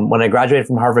 when I graduated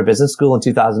from Harvard Business School in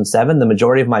 2007, the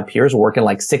majority of my peers were working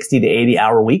like 60 to 80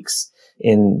 hour weeks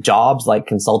in jobs like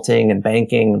consulting and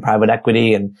banking and private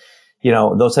equity and,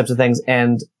 those types of things.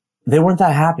 And they weren't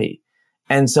that happy.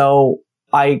 And so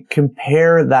I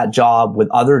compare that job with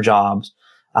other jobs,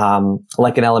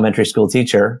 like an elementary school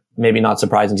teacher. Maybe not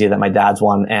surprising to you that my dad's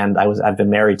one, and I've been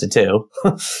married to 2.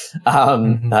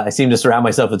 I seem to surround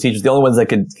myself with teachers, the only ones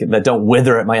that don't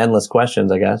wither at my endless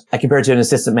questions, I guess. I compare it to an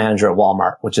assistant manager at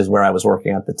Walmart, which is where I was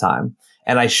working at the time.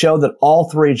 And I show that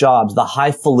all 3 jobs, the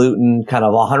highfalutin kind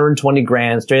of 120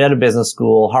 grand straight out of business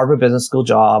school, Harvard Business School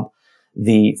job,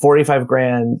 the 45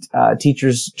 grand,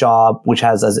 teacher's job, which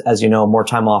has, as you know, more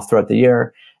time off throughout the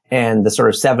year, and the sort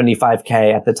of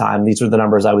 75K at the time. These were the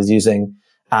numbers I was using.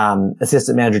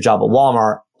 Assistant manager job at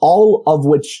Walmart, all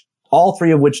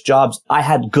 3 of which jobs I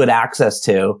had good access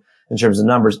to in terms of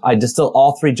numbers. I distilled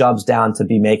all 3 jobs down to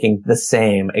be making the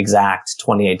same exact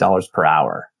 $28 per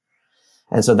hour.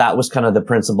 And so that was kind of the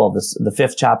principle of the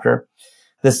 5th chapter.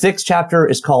 The 6th chapter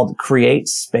is called Create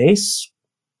Space.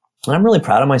 And I'm really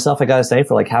proud of myself, I gotta say,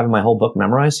 for like having my whole book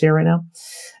memorized here right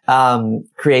now.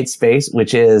 Create Space,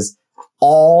 which is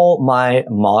all my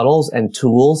models and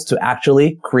tools to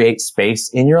actually create space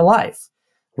in your life,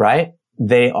 right?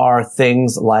 They are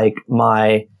things like and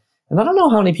I don't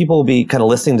know how many people will be kind of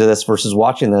listening to this versus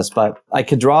watching this, but I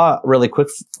could draw really quick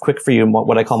for you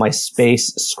what I call my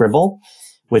space scribble,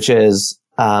 which is,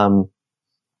 I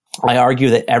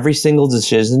argue that every single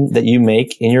decision that you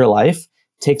make in your life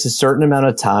takes a certain amount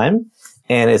of time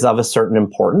and is of a certain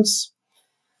importance.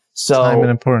 So time and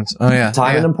importance. Oh yeah.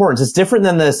 Time and importance. It's different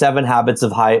than the 7 habits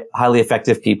of highly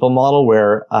effective people model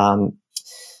where,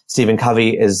 Stephen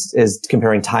Covey is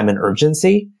comparing time and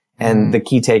urgency. And the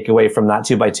key takeaway from that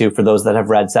 2x2 for those that have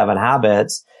read 7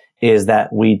 habits is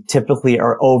that we typically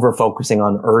are over focusing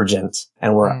on urgent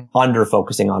and we're under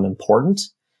focusing on important.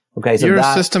 Okay. So you're a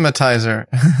systematizer.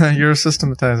 You're a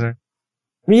systematizer.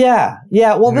 Yeah.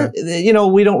 Yeah. Well,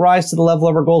 we don't rise to the level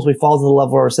of our goals. We fall to the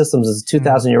level of our systems. It's a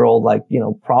 2,000-year-old,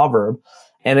 proverb.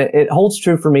 And it holds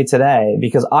true for me today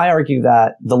because I argue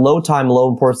that the low time, low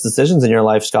importance decisions in your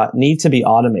life, Scott, need to be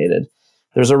automated.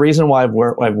 There's a reason why I've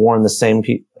worn the same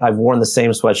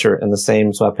sweatshirt and the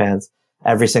same sweatpants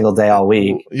every single day all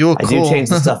week. I do change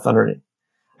the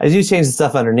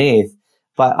stuff underneath.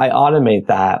 But I automate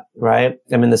that, right?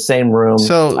 I'm in the same room.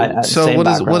 So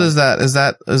what is that? Is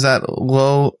that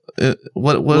low?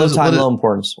 Low time, low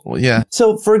importance. Yeah.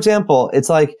 So for example, it's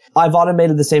like I've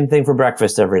automated the same thing for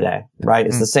breakfast every day, right?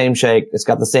 It's the same shake. It's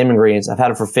got the same ingredients. I've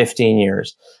had it for 15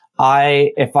 years.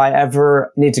 If I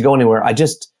ever need to go anywhere,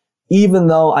 even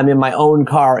though I'm in my own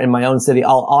car in my own city,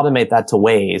 I'll automate that to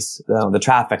Waze, the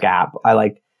traffic app.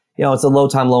 It's a low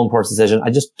time, low importance decision.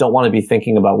 I just don't want to be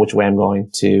thinking about which way I'm going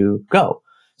to go.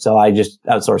 So I just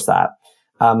outsource that.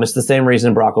 It's the same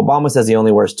reason Barack Obama says he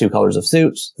only wears 2 colors of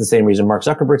suits. The same reason Mark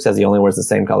Zuckerberg says he only wears the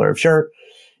same color of shirt.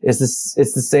 It's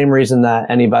the same reason that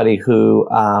anybody who,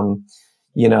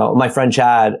 my friend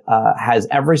Chad, has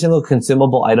every single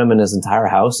consumable item in his entire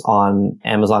house on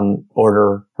Amazon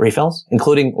order refills,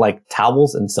 including like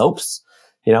towels and soaps.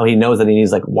 He knows that he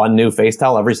needs like 1 new face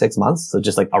towel every 6 months. So it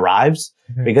just arrives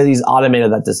because he's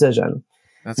automated that decision.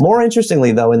 That's more cool.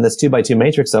 Interestingly though, in this 2x2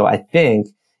 matrix though, I think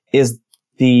is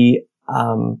the,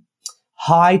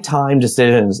 high time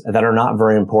decisions that are not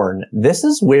very important. This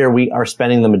is where we are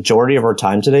spending the majority of our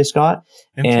time today, Scott.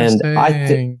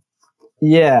 Interesting.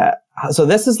 Yeah. So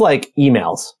this is like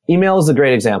emails. Email is a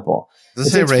great example. Does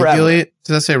it say regulate?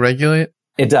 Does that say regulate?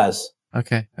 It does.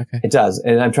 Okay. It does.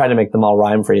 And I'm trying to make them all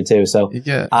rhyme for you too. So,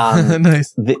 yeah.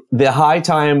 Nice. The high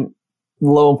time,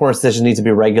 low importance decisions need to be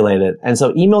regulated. And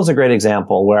so email is a great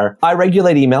example where I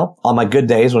regulate email on my good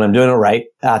days when I'm doing it right,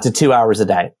 to 2 hours a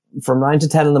day from 9 to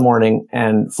 10 in the morning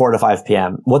and 4 to 5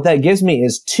 p.m. What that gives me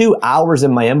is 2 hours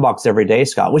in my inbox every day,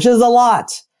 Scott, which is a lot.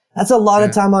 That's a lot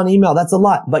of time on email. That's a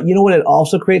lot. But you know what it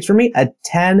also creates for me? A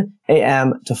 10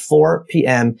 a.m. to 4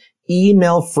 p.m.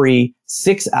 email-free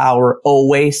 6-hour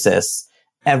oasis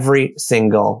every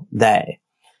single day.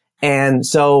 And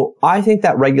so I think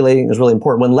that regulating is really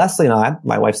important. When Leslie and I,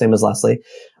 my wife's name is Leslie,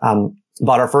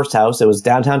 bought our first house, it was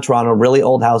downtown Toronto, really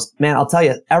old house. Man, I'll tell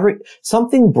you,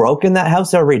 something broke in that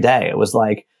house every day. It was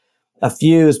like a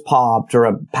fuse popped or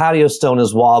a patio stone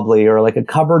is wobbly or like a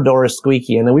cupboard door is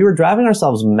squeaky. And then we were driving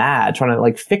ourselves mad trying to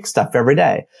like fix stuff every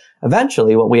day.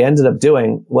 Eventually, what we ended up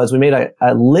doing was we made a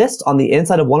list on the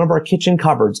inside of one of our kitchen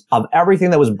cupboards of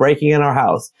everything that was breaking in our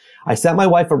house. I sent my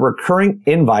wife a recurring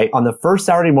invite on the first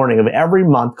Saturday morning of every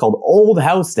month called Old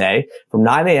House Day from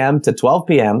 9 a.m. to 12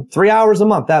 p.m., 3 hours a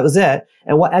month. That was it.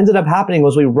 And what ended up happening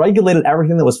was we regulated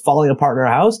everything that was falling apart in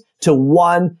our house to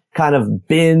one kind of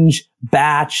binge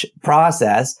batch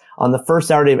process on the first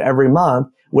Saturday of every month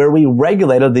where we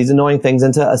regulated these annoying things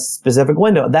into a specific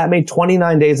window. That made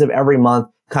 29 days of every month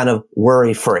kind of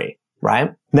worry-free,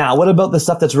 right? Now, what about the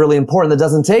stuff that's really important that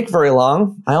doesn't take very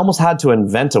long? I almost had to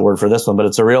invent a word for this one, but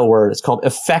it's a real word. It's called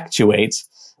effectuate.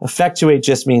 Effectuate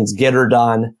just means get her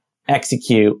done,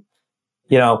 execute.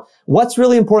 You know, what's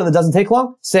really important that doesn't take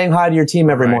long? Saying hi to your team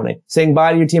every morning, saying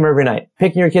bye to your team every night,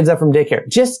 picking your kids up from daycare.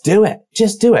 Just do it.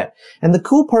 Just do it. And the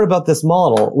cool part about this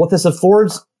model, what this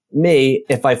affords me,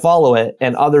 if I follow it,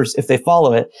 and others, if they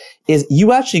follow it, is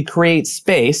you actually create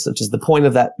space, which is the point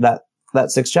of that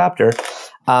sixth chapter,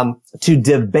 to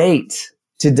debate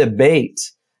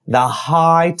the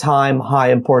high time,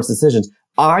 high importance decisions.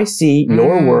 I see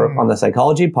your work on the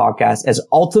Psychology Podcast as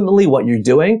ultimately what you're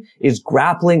doing is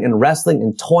grappling and wrestling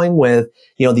and toying with,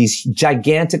 you know, these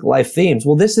gigantic life themes.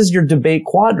 Well, this is your debate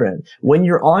quadrant. When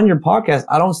you're on your podcast,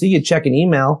 I don't see you checking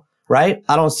email, right?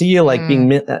 I don't see you like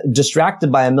being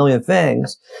distracted by a million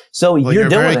things. So you're doing a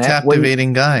very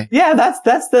captivating guy. Yeah,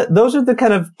 those are the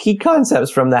kind of key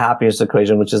concepts from the Happiness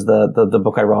Equation, which is the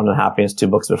book I wrote on happiness, 2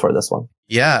 books before this one.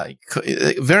 Yeah,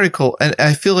 very cool. And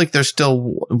I feel like there's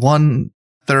still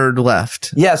 1/3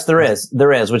 left. Yes, there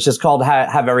is, which is called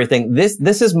Have Everything.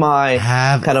 This is my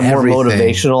kind of more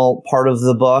motivational part of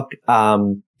the book.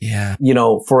 Yeah. You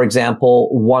know, for example,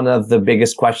 one of the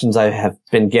biggest questions I have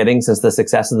been getting since the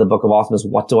success of the Book of Awesome is,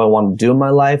 what do I want to do in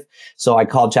my life? So I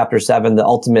called chapter 7, the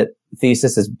ultimate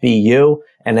thesis is be you.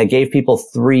 And I gave people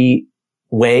 3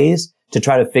 ways to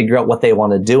try to figure out what they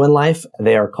want to do in life.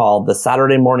 They are called the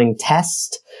Saturday morning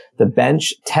test, the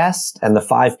bench test, and the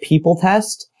 5 people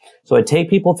test. So I take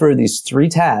people through these 3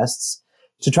 tests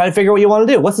to try to figure out what you want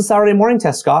to do. What's the Saturday morning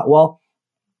test, Scott? Well,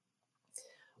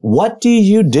 what do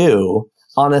you do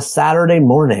on a Saturday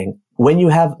morning when you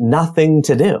have nothing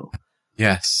to do?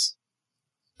 Yes.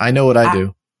 I know what I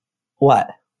do. What?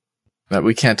 But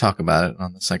we can't talk about it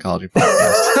on the Psychology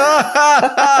Podcast.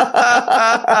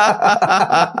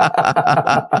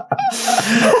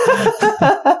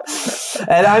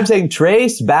 And I'm saying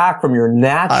trace back from your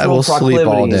natural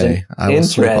proclivities and interests. I will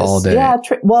sleep all day. Yeah.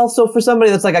 Well, so for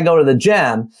somebody that's like, I go to the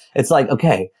gym, it's like,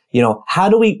 okay, you know, how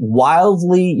do we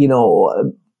wildly,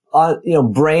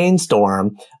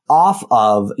 brainstorm off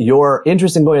of your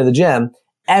interest in going to the gym,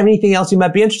 anything else you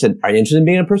might be interested in? Are you interested in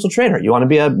being a personal trainer? You want to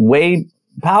be a whey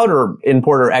powder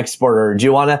importer, exporter? Do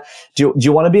you want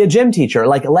to be a gym teacher?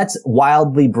 Like, let's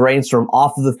wildly brainstorm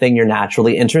off of the thing you're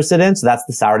naturally interested in. So that's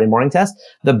the Saturday morning test.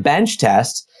 The bench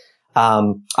test.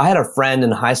 I had a friend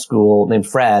in high school named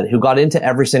Fred who got into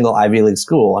every single Ivy League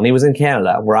school, and he was in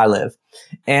Canada where I live.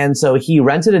 And so he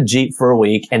rented a Jeep for a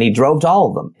week and he drove to all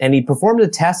of them, and he performed a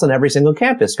test on every single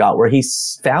campus, Scott, where he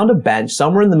found a bench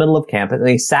somewhere in the middle of campus and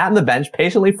he sat on the bench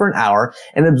patiently for an hour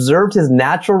and observed his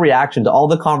natural reaction to all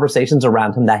the conversations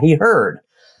around him that he heard.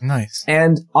 Nice.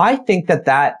 And I think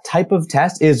that type of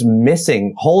test is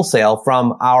missing wholesale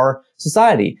from our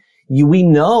society. We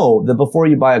know that before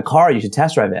you buy a car, you should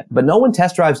test drive it, but no one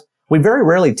test drives. We very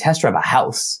rarely test drive a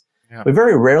house. Yeah. We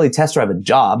very rarely test drive a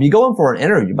job. You go in for an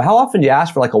interview, but how often do you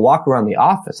ask for like a walk around the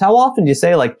office? How often do you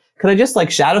say like, could I just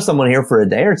like shadow someone here for a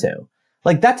day or 2?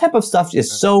 Like that type of stuff is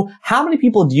so, how many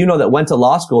people do you know that went to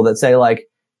law school that say like,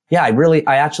 yeah,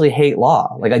 I actually hate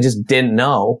law. Like I just didn't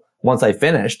know once I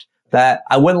finished. that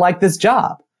I wouldn't like this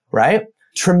job, right?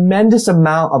 Tremendous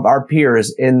amount of our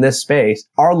peers in this space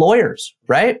are lawyers,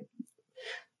 right?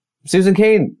 Susan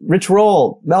Cain, Rich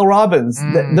Roll, Mel Robbins,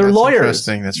 they're lawyers.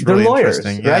 That's really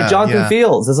interesting. Right? Jonathan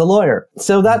Fields is a lawyer.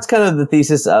 So that's kind of the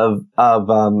thesis of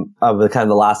the kind of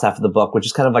the last half of the book, which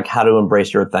is kind of like how to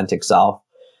embrace your authentic self.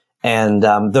 And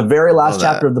the very last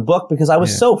chapter of the book, because I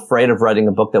was so afraid of writing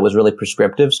a book that was really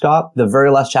prescriptive, Scott, the very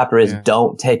last chapter is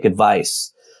don't take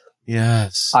advice.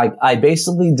 Yes. I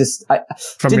basically did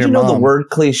you know mom. the word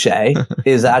cliche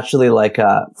is actually like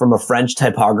from a French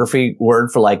typography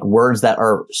word for like words that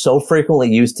are so frequently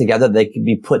used together they can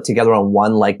be put together on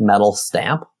one like metal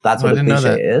stamp. That's what a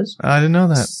cliche is. I didn't know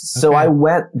that. So I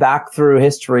went back through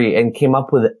history and came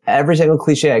up with every single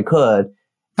cliche I could.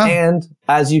 Huh. And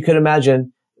as you could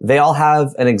imagine, they all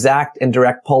have an exact and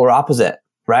direct polar opposite,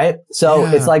 right? So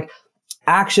it's like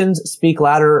actions speak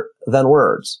louder than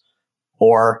words.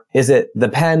 Or is it the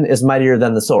pen is mightier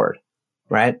than the sword,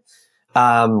 right?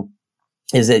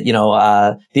 Is it,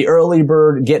 the early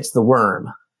bird gets the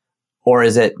worm? Or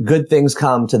is it good things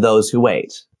come to those who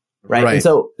wait, right?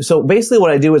 And so basically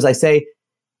what I do is I say,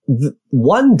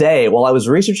 one day while I was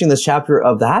researching this chapter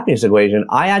of the happiness equation,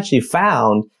 I actually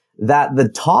found that the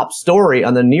top story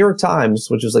on the New York Times,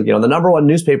 which was like, the number one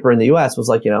newspaper in the US was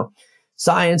like,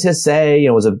 scientists say, it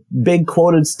was a big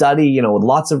quoted study, with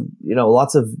lots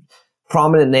of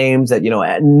prominent names that,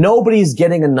 nobody's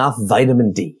getting enough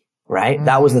vitamin D, right? Mm-hmm.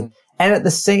 That was and at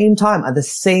the same time, at the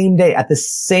same day, at the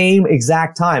same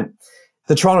exact time,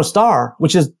 the Toronto Star,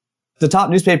 which is the top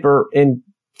newspaper in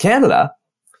Canada,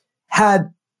 had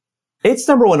its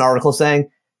number one article saying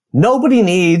nobody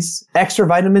needs extra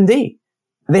vitamin D.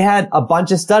 They had a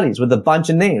bunch of studies with a bunch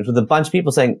of names, with a bunch of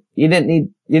people saying you didn't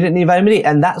need vitamin D.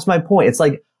 And that's my point. It's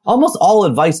like almost all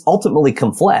advice ultimately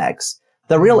conflicts.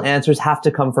 The real answers have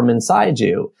to come from inside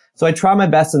you. So I try my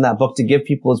best in that book to give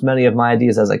people as many of my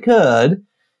ideas as I could.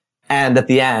 And at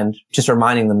the end, just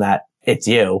reminding them that it's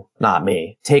you, not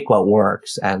me. Take what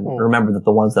works. And remember that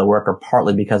the ones that work are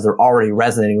partly because they're already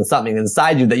resonating with something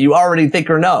inside you that you already think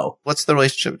or know. What's the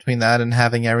relationship between that and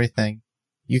having everything?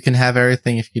 You can have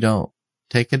everything if you don't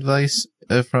take advice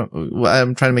from.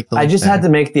 I'm trying to make the. I just had to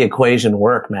make the equation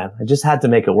work, man. I just had to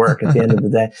make it work at the end of the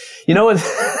day. You know what?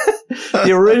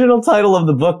 The original title of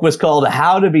the book was called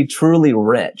How to Be Truly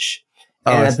Rich.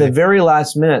 And at the very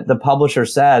last minute, the publisher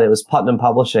said, it was Putnam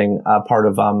Publishing, part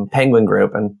of Penguin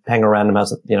Group, and Penguin Random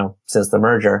House, since the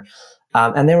merger.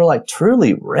 And they were like,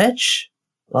 truly rich?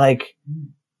 Like,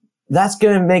 that's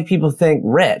going to make people think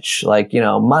rich, like,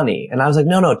 money. And I was like,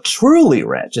 no, truly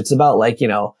rich. It's about like,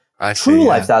 true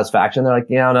life satisfaction. They're like,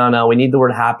 no, we need the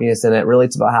word happiness in it. Really,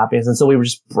 it's about happiness. And so we were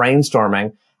just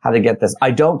brainstorming how to get this.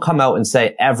 I don't come out and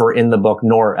say ever in the book,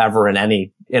 nor ever in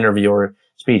any interview or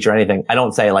speech or anything. I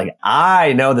don't say like,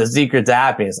 I know the secret to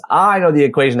happiness. I know the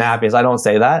equation to happiness. I don't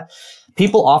say that.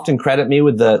 People often credit me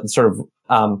with the sort of,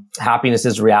 happiness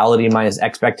is reality minus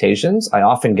expectations. I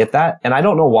often get that. And I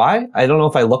don't know why. I don't know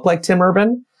if I look like Tim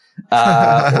Urban,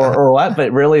 or what,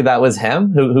 but really that was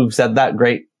him who said that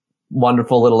great,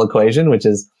 wonderful little equation, which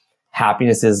is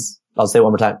happiness is, I'll say it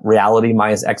one more time, reality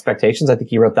minus expectations. I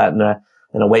think he wrote that in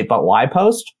a Wait But Why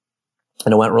post,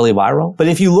 and it went really viral. But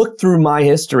if you look through my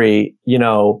history,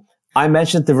 I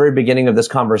mentioned at the very beginning of this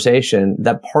conversation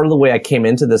that part of the way I came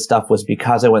into this stuff was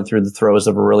because I went through the throes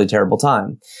of a really terrible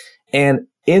time. And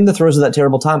in the throes of that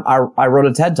terrible time, I wrote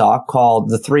a TED Talk called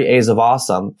The 3 A's of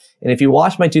Awesome. And if you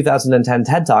watch my 2010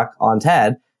 TED Talk on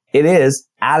TED, it is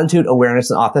attitude, awareness,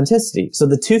 and authenticity. So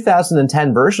the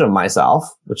 2010 version of myself,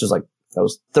 which is like, I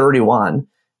was 31,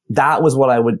 that was what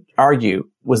I would argue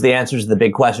was the answer to the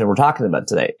big question we're talking about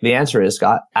today. The answer is,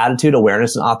 Scott, attitude,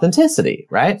 awareness, and authenticity,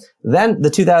 right? Then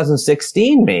the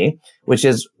 2016 me, which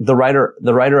is the writer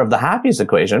of the happiness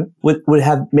equation, would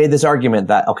have made this argument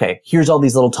that, okay, here's all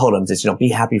these little totems. It's, be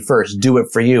happy first, do it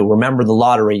for you, remember the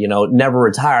lottery, never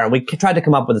retire. And we tried to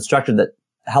come up with a structure that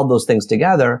held those things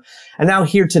together. And now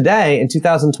here today in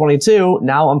 2022,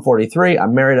 now I'm 43,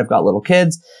 I'm married, I've got little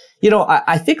kids.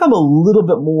 I think I'm a little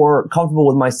bit more comfortable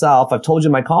with myself. I've told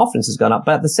you my confidence has gone up,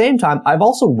 but at the same time, I've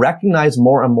also recognized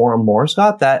more and more and more,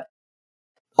 Scott, that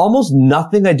almost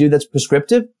nothing I do that's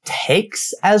prescriptive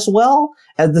takes as well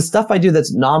as the stuff I do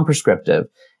that's non-prescriptive.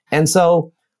 And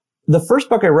so the first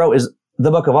book I wrote is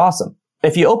The Book of Awesome.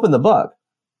 If you open the book,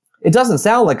 it doesn't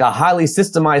sound like a highly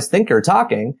systemized thinker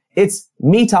talking. It's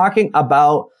me talking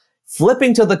about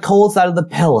flipping to the cold side of the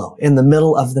pillow in the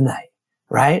middle of the night,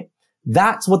 right?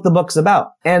 That's what the book's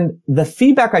about. And the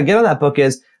feedback I get on that book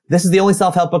is this is the only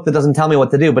self-help book that doesn't tell me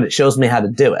what to do, but it shows me how to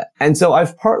do it. And so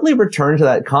I've partly returned to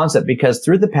that concept because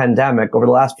through the pandemic over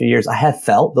the last few years, I have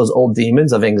felt those old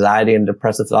demons of anxiety and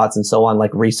depressive thoughts and so on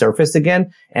like resurface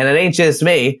again. And it ain't just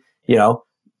me,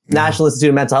 National Institute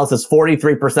of Mental Health says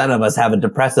 43% of us have a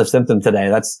depressive symptom today.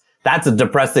 That's a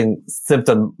depressing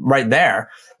symptom right there.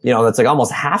 That's like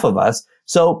almost half of us.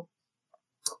 So,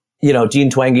 Gene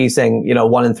Twenge saying,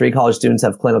 1 in 3 college students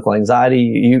have clinical anxiety.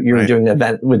 You were doing an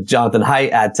event with Jonathan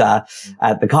Haidt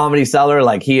at the Comedy Cellar.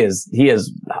 Like he is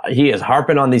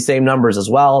harping on these same numbers as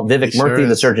well. Vivek Murthy,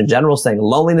 the Surgeon General, saying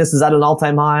loneliness is at an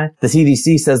all-time high. The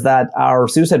CDC says that our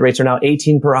suicide rates are now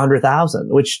 18 per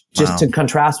 100,000, which just to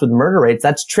contrast with murder rates,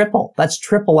 that's triple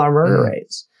our murder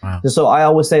rates. Wow. And so I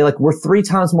always say, like, we're 3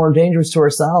 times more dangerous to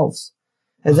ourselves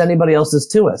as anybody else is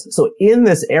to us. So in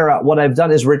this era, what I've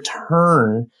done is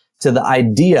return to the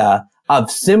idea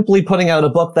of simply putting out a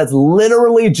book that's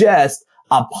literally just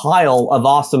a pile of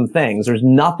awesome things. There's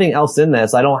nothing else in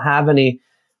this. I don't have any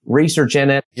research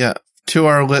in it. Yeah. To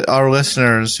our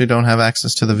listeners who don't have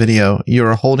access to the video,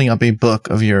 you're holding up a book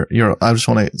of your, I just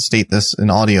want to state this in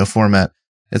audio format.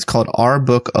 It's called Our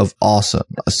Book of Awesome,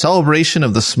 a celebration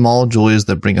of the small joys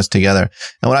that bring us together.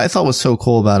 And what I thought was so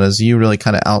cool about it is you really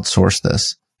kind of outsourced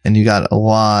this, and you got a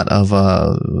lot of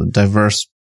diverse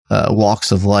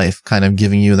walks of life kind of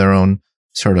giving you their own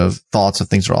sort of thoughts of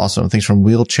things that are awesome. Things from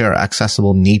wheelchair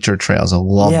accessible nature trails. I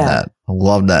love that. I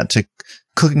love that. To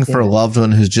cooking for a loved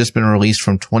one who's just been released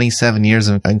from 27 years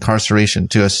of incarceration,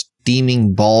 to a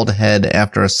steaming bald head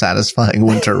after a satisfying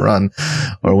winter run,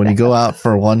 or when you go out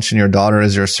for lunch and your daughter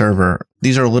is your server.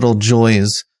 These are little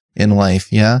joys in life.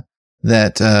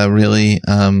 That really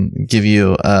give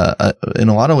you in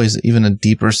a lot of ways even a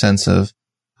deeper sense of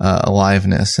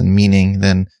aliveness and meaning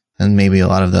than maybe a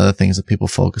lot of the other things that people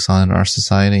focus on in our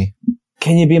society.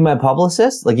 Can you be my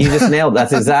publicist? Like, you just nailed it.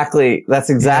 That's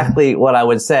exactly what I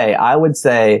would say. I would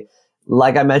say,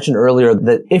 like I mentioned earlier,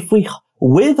 that if we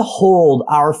withhold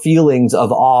our feelings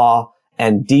of awe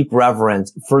and deep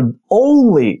reverence for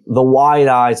only the wide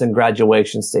eyes and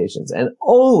graduation stages and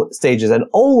only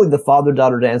the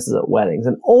father-daughter dances at weddings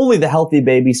and only the healthy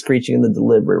baby screeching in the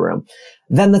delivery room,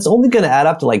 then that's only going to add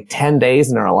up to like 10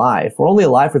 days in our life. We're only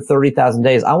alive for 30,000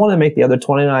 days. I want to make the other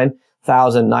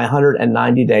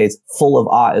 29,990 days full of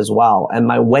awe as well. And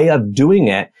my way of doing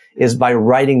it is by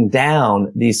writing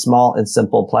down these small and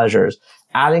simple pleasures,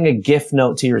 adding a gift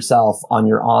note to yourself on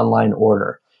your online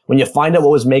order. When you find out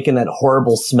what was making that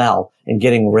horrible smell and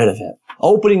getting rid of it,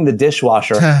 opening the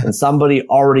dishwasher and somebody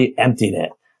already emptied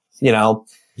it,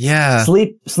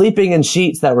 sleeping in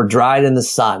sheets that were dried in the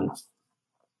sun,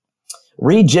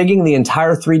 rejigging the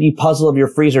entire 3D puzzle of your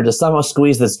freezer to somehow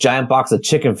squeeze this giant box of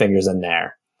chicken fingers in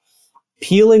there,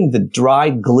 peeling the dry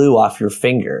glue off your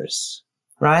fingers,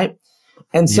 right?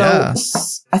 And so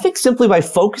I think simply by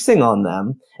focusing on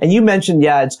them, and you mentioned,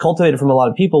 it's cultivated from a lot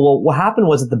of people. Well, what happened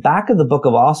was at the back of the Book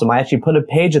of Awesome, I actually put a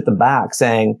page at the back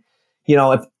saying,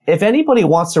 if anybody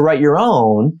wants to write your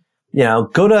own,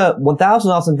 go to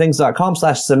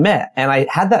 1000awesomethings.com/submit. And I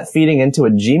had that feeding into a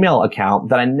Gmail account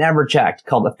that I never checked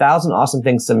called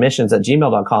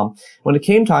 1000awesomethingssubmissions@gmail.com. When it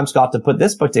came time, Scott, to put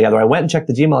this book together, I went and checked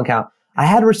the Gmail account. I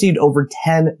had received over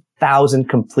 10,000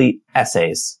 complete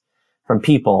essays from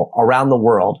people around the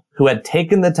world who had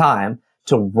taken the time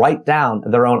to write down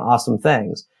their own awesome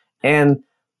things. And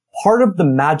part of the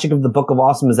magic of the Book of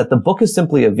Awesome is that the book is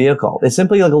simply a vehicle. It's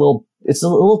simply like it's a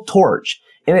little torch,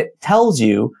 and it tells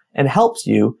you and helps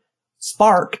you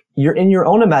spark in your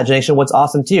own imagination what's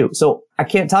awesome to you. So I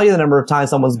can't tell you the number of times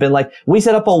someone's been like, we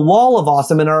set up a wall of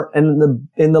awesome in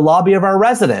the lobby of our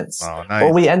residence. Oh, nice.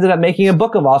 Or we ended up making a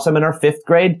Book of Awesome in our fifth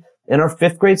grade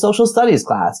social studies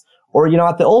class. Or,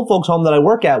 at the old folks home that I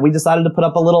work at, we decided to put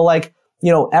up a little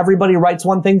everybody writes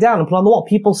one thing down and put on the wall.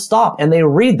 People stop and they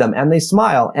read them and they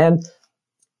smile. And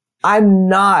I'm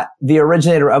not the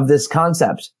originator of this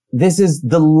concept. This is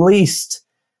the least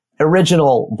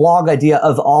original blog idea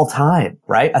of all time,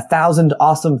 right? 1,000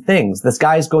 awesome things. This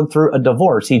guy's going through a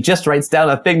divorce. He just writes down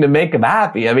a thing to make him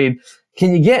happy. I mean,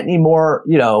 can you get any more,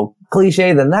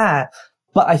 cliche than that?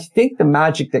 But I think the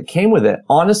magic that came with it,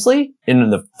 honestly,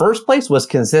 in the first place was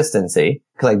consistency,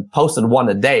 because I posted one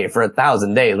a day for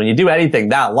 1,000 days. When you do anything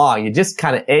that long, you just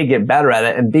kind of A, get better at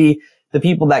it, and B, the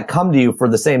people that come to you for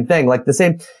the same thing,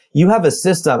 you have a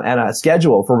system and a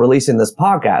schedule for releasing this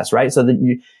podcast, right? So that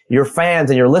your fans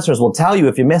and your listeners will tell you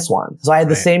if you miss one. So I had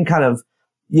the same kind of,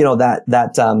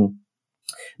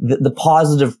 the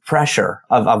positive pressure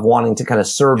of wanting to kind of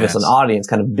service an audience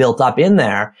kind of built up in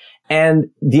there. And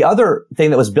the other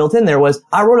thing that was built in there was,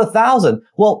 I wrote 1,000.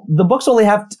 Well, the books only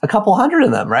have a couple hundred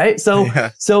in them, right? So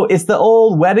it's the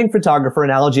old wedding photographer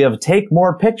analogy of take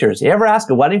more pictures. You ever ask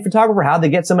a wedding photographer how they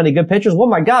get so many good pictures? Oh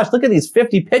my gosh, look at these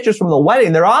 50 pictures from the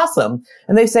wedding. They're awesome.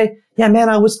 And they say, yeah, man,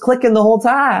 I was clicking the whole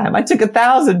time. I took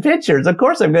 1,000 pictures. Of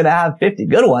course, I'm going to have 50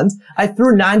 good ones. I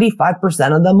threw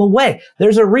 95% of them away.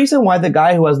 There's a reason why the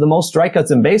guy who has the most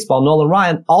strikeouts in baseball, Nolan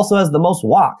Ryan, also has the most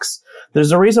walks.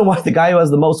 There's a reason why the guy who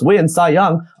has the most wins, Cy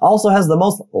Young, also has the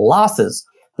most losses.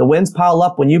 The wins pile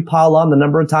up when you pile on the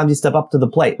number of times you step up to the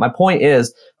plate. My point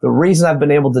is, the reason I've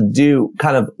been able to do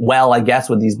kind of well, I guess,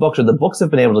 with these books, or the books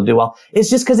have been able to do well, is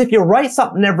just because if you write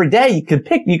something every day,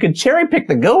 you could cherry pick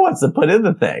the good ones to put in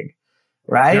the thing.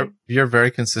 Right? You're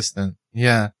very consistent.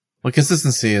 Yeah. Well,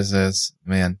 consistency is,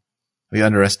 man, we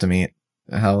underestimate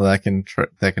how that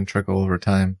can trickle over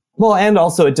time. Well, and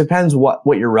also it depends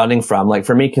what you're running from. Like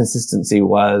for me, consistency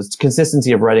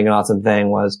of writing an awesome thing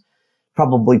was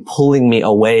probably pulling me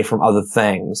away from other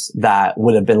things that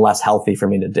would have been less healthy for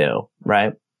me to do.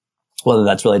 Right? Whether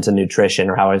that's related to nutrition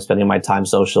or how I'm spending my time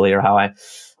socially or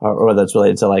or whether it's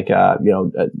related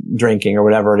to drinking or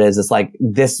whatever it is. It's like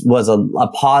this was a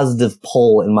positive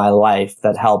pull in my life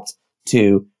that helped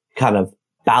to kind of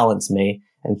balance me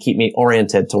and keep me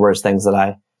oriented towards things that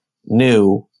I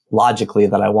knew logically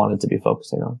that I wanted to be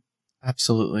focusing on.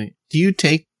 Absolutely. Do you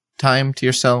take time to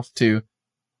yourself to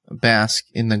bask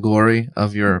in the glory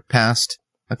of your past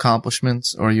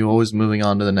accomplishments, or are you always moving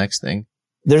on to the next thing?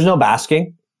 There's no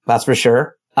basking. That's for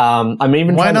sure. I'm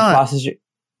even trying to process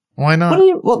Why not?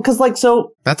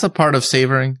 So that's a part of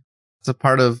savoring. It's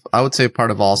I would say part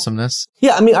of awesomeness.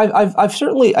 Yeah. I mean, I've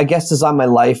certainly, I guess, designed my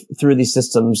life through these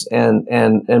systems and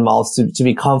models to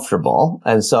be comfortable.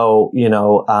 And so,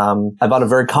 I bought a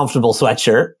very comfortable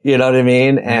sweatshirt, you know what I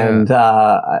mean? And,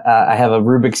 I have a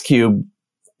Rubik's Cube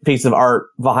piece of art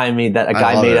behind me that a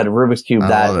guy made out of Rubik's Cube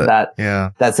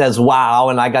that says, wow.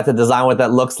 And I got to design what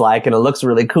that looks like, and it looks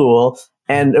really cool.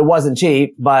 And it wasn't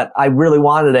cheap, but I really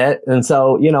wanted it. And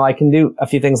so, I can do a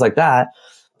few things like that.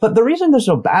 But the reason there's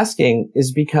no basking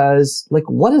is because,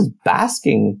 what does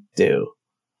basking do?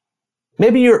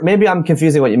 Maybe I'm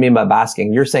confusing what you mean by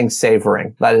basking. You're saying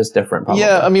savoring. That is different, probably.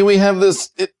 Yeah, I mean, we have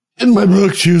this, in my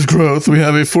book, Choose Growth, we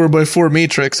have a 4x4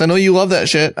 matrix. I know you love that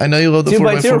shit. I know you love the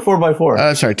 2x2 or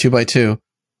 4x4? Sorry, 2x2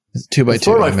 It's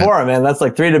 2x2. 4x4, man. That's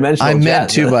like three-dimensional. I meant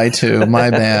 2x2. My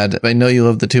bad. I know you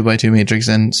love the 2x2 matrix,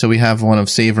 and so we have one of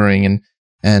savoring,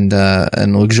 and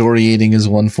luxuriating is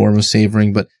one form of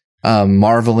savoring, but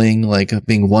marveling, like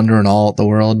being wonder in all at the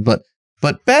world.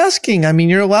 But basking, I mean,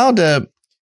 you're allowed to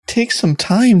take some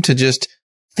time to just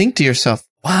think to yourself,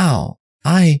 wow,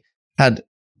 I had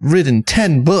written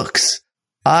 10 books.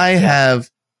 I have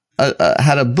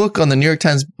had a book on the New York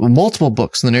Times, multiple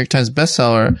books on the New York Times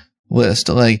bestseller list.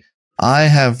 Like, I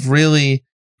have really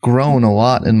grown a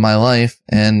lot in my life,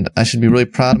 and I should be really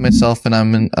proud of myself. And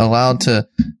I'm allowed to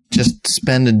just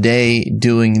spend a day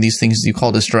doing these things you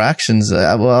call distractions.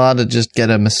 I'm allowed to just get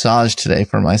a massage today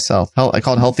for myself. I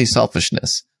call it healthy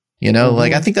selfishness.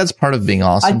 Like, I think that's part of being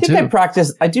awesome too. I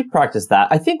do practice that.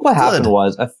 I think what happened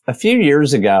was a few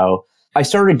years ago, I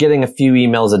started getting a few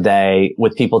emails a day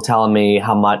with people telling me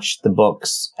how much the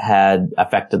books had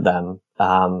affected them,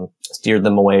 steered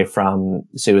them away from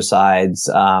suicides,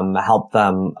 helped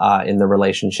them in their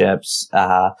relationships.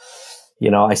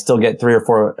 I still get 3 or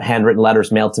 4 handwritten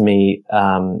letters mailed to me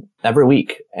every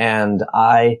week, and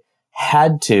I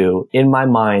had to, in my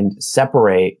mind,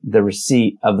 separate the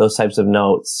receipt of those types of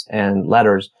notes and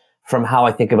letters from how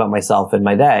I think about myself in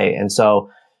my day. And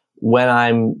so when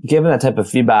I'm given that type of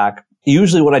feedback,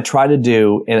 usually what I try to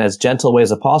do in as gentle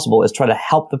ways as possible is try to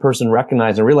help the person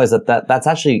recognize and realize that's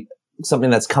actually something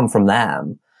that's come from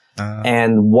them.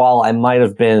 And while I might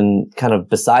have been kind of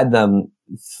beside them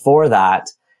for that,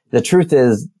 the truth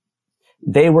is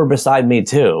they were beside me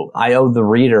too. I owe the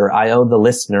reader, I owe the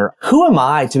listener. Who am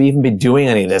I to even be doing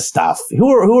any of this stuff? Who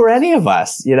are any of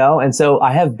us, And so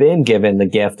I have been given the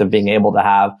gift of being able to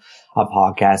have a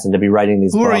podcast and to be writing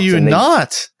these books. Who are you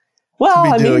not?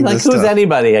 Well, I mean, like, who's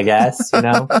anybody, I guess,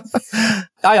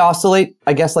 I oscillate,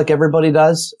 I guess, like everybody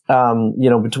does,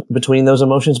 between those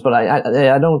emotions, but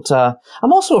I don't,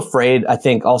 I'm also afraid, I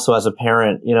think, also as a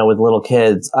parent, with little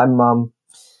kids, I'm,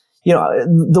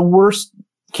 the worst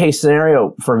case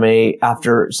scenario for me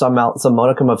after some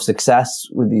modicum of success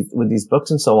with these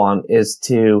books and so on is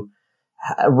to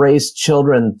raise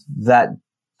children that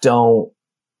don't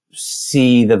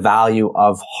see the value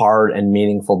of hard and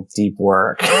meaningful, deep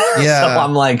work. Yeah. So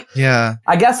I'm like, yeah,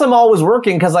 I guess I'm always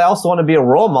working because I also want to be a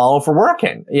role model for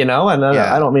working, and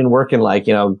I don't mean working like,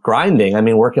 grinding. I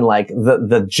mean, working like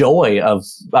the joy of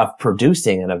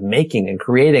producing and of making and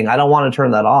creating. I don't want to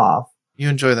turn that off. You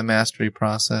enjoy the mastery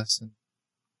process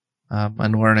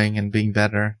and learning and being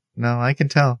better. No, I can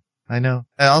tell. I know.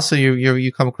 And also,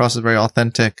 you come across as very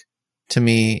authentic to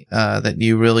me, that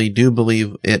you really do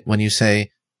believe it when you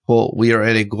say, well, we are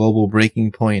at a global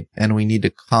breaking point and we need to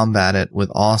combat it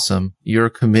with awesome. You're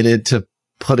committed to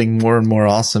putting more and more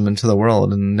awesome into the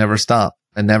world and never stop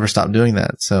doing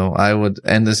that. So I would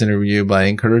end this interview by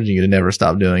encouraging you to never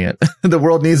stop doing it. The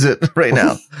world needs it right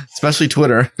now, especially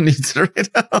Twitter needs it right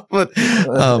now. But,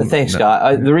 thanks,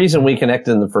 Scott. The reason we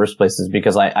connected in the first place is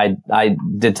because I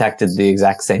detected the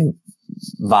exact same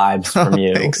vibes from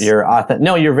you. Thanks. You're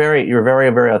very,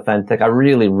 very authentic. I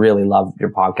really, really love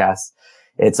your podcast.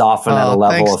 It's often at a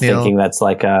level of thinking that's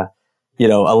like a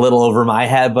little over my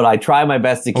head, but I try my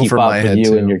best to keep up with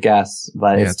you and your guests.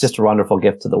 But it's just a wonderful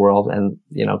gift to the world, and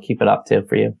keep it up too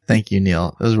for you. Thank you,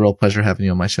 Neil. It was a real pleasure having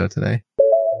you on my show today.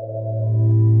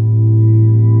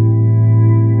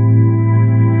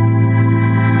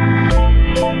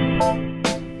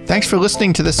 Thanks for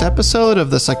listening to this episode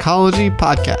of the Psychology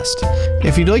Podcast.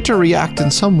 If you'd like to react in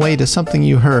some way to something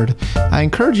you heard, I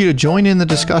encourage you to join in the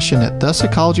discussion at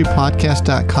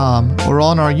thepsychologypodcast.com or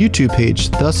on our YouTube page,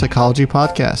 The Psychology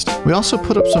Podcast. We also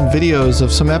put up some videos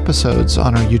of some episodes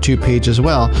on our YouTube page as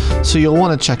well, so you'll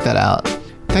want to check that out.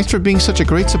 Thanks for being such a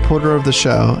great supporter of the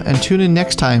show, and tune in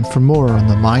next time for more on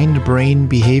the mind, brain,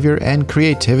 behavior, and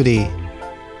creativity.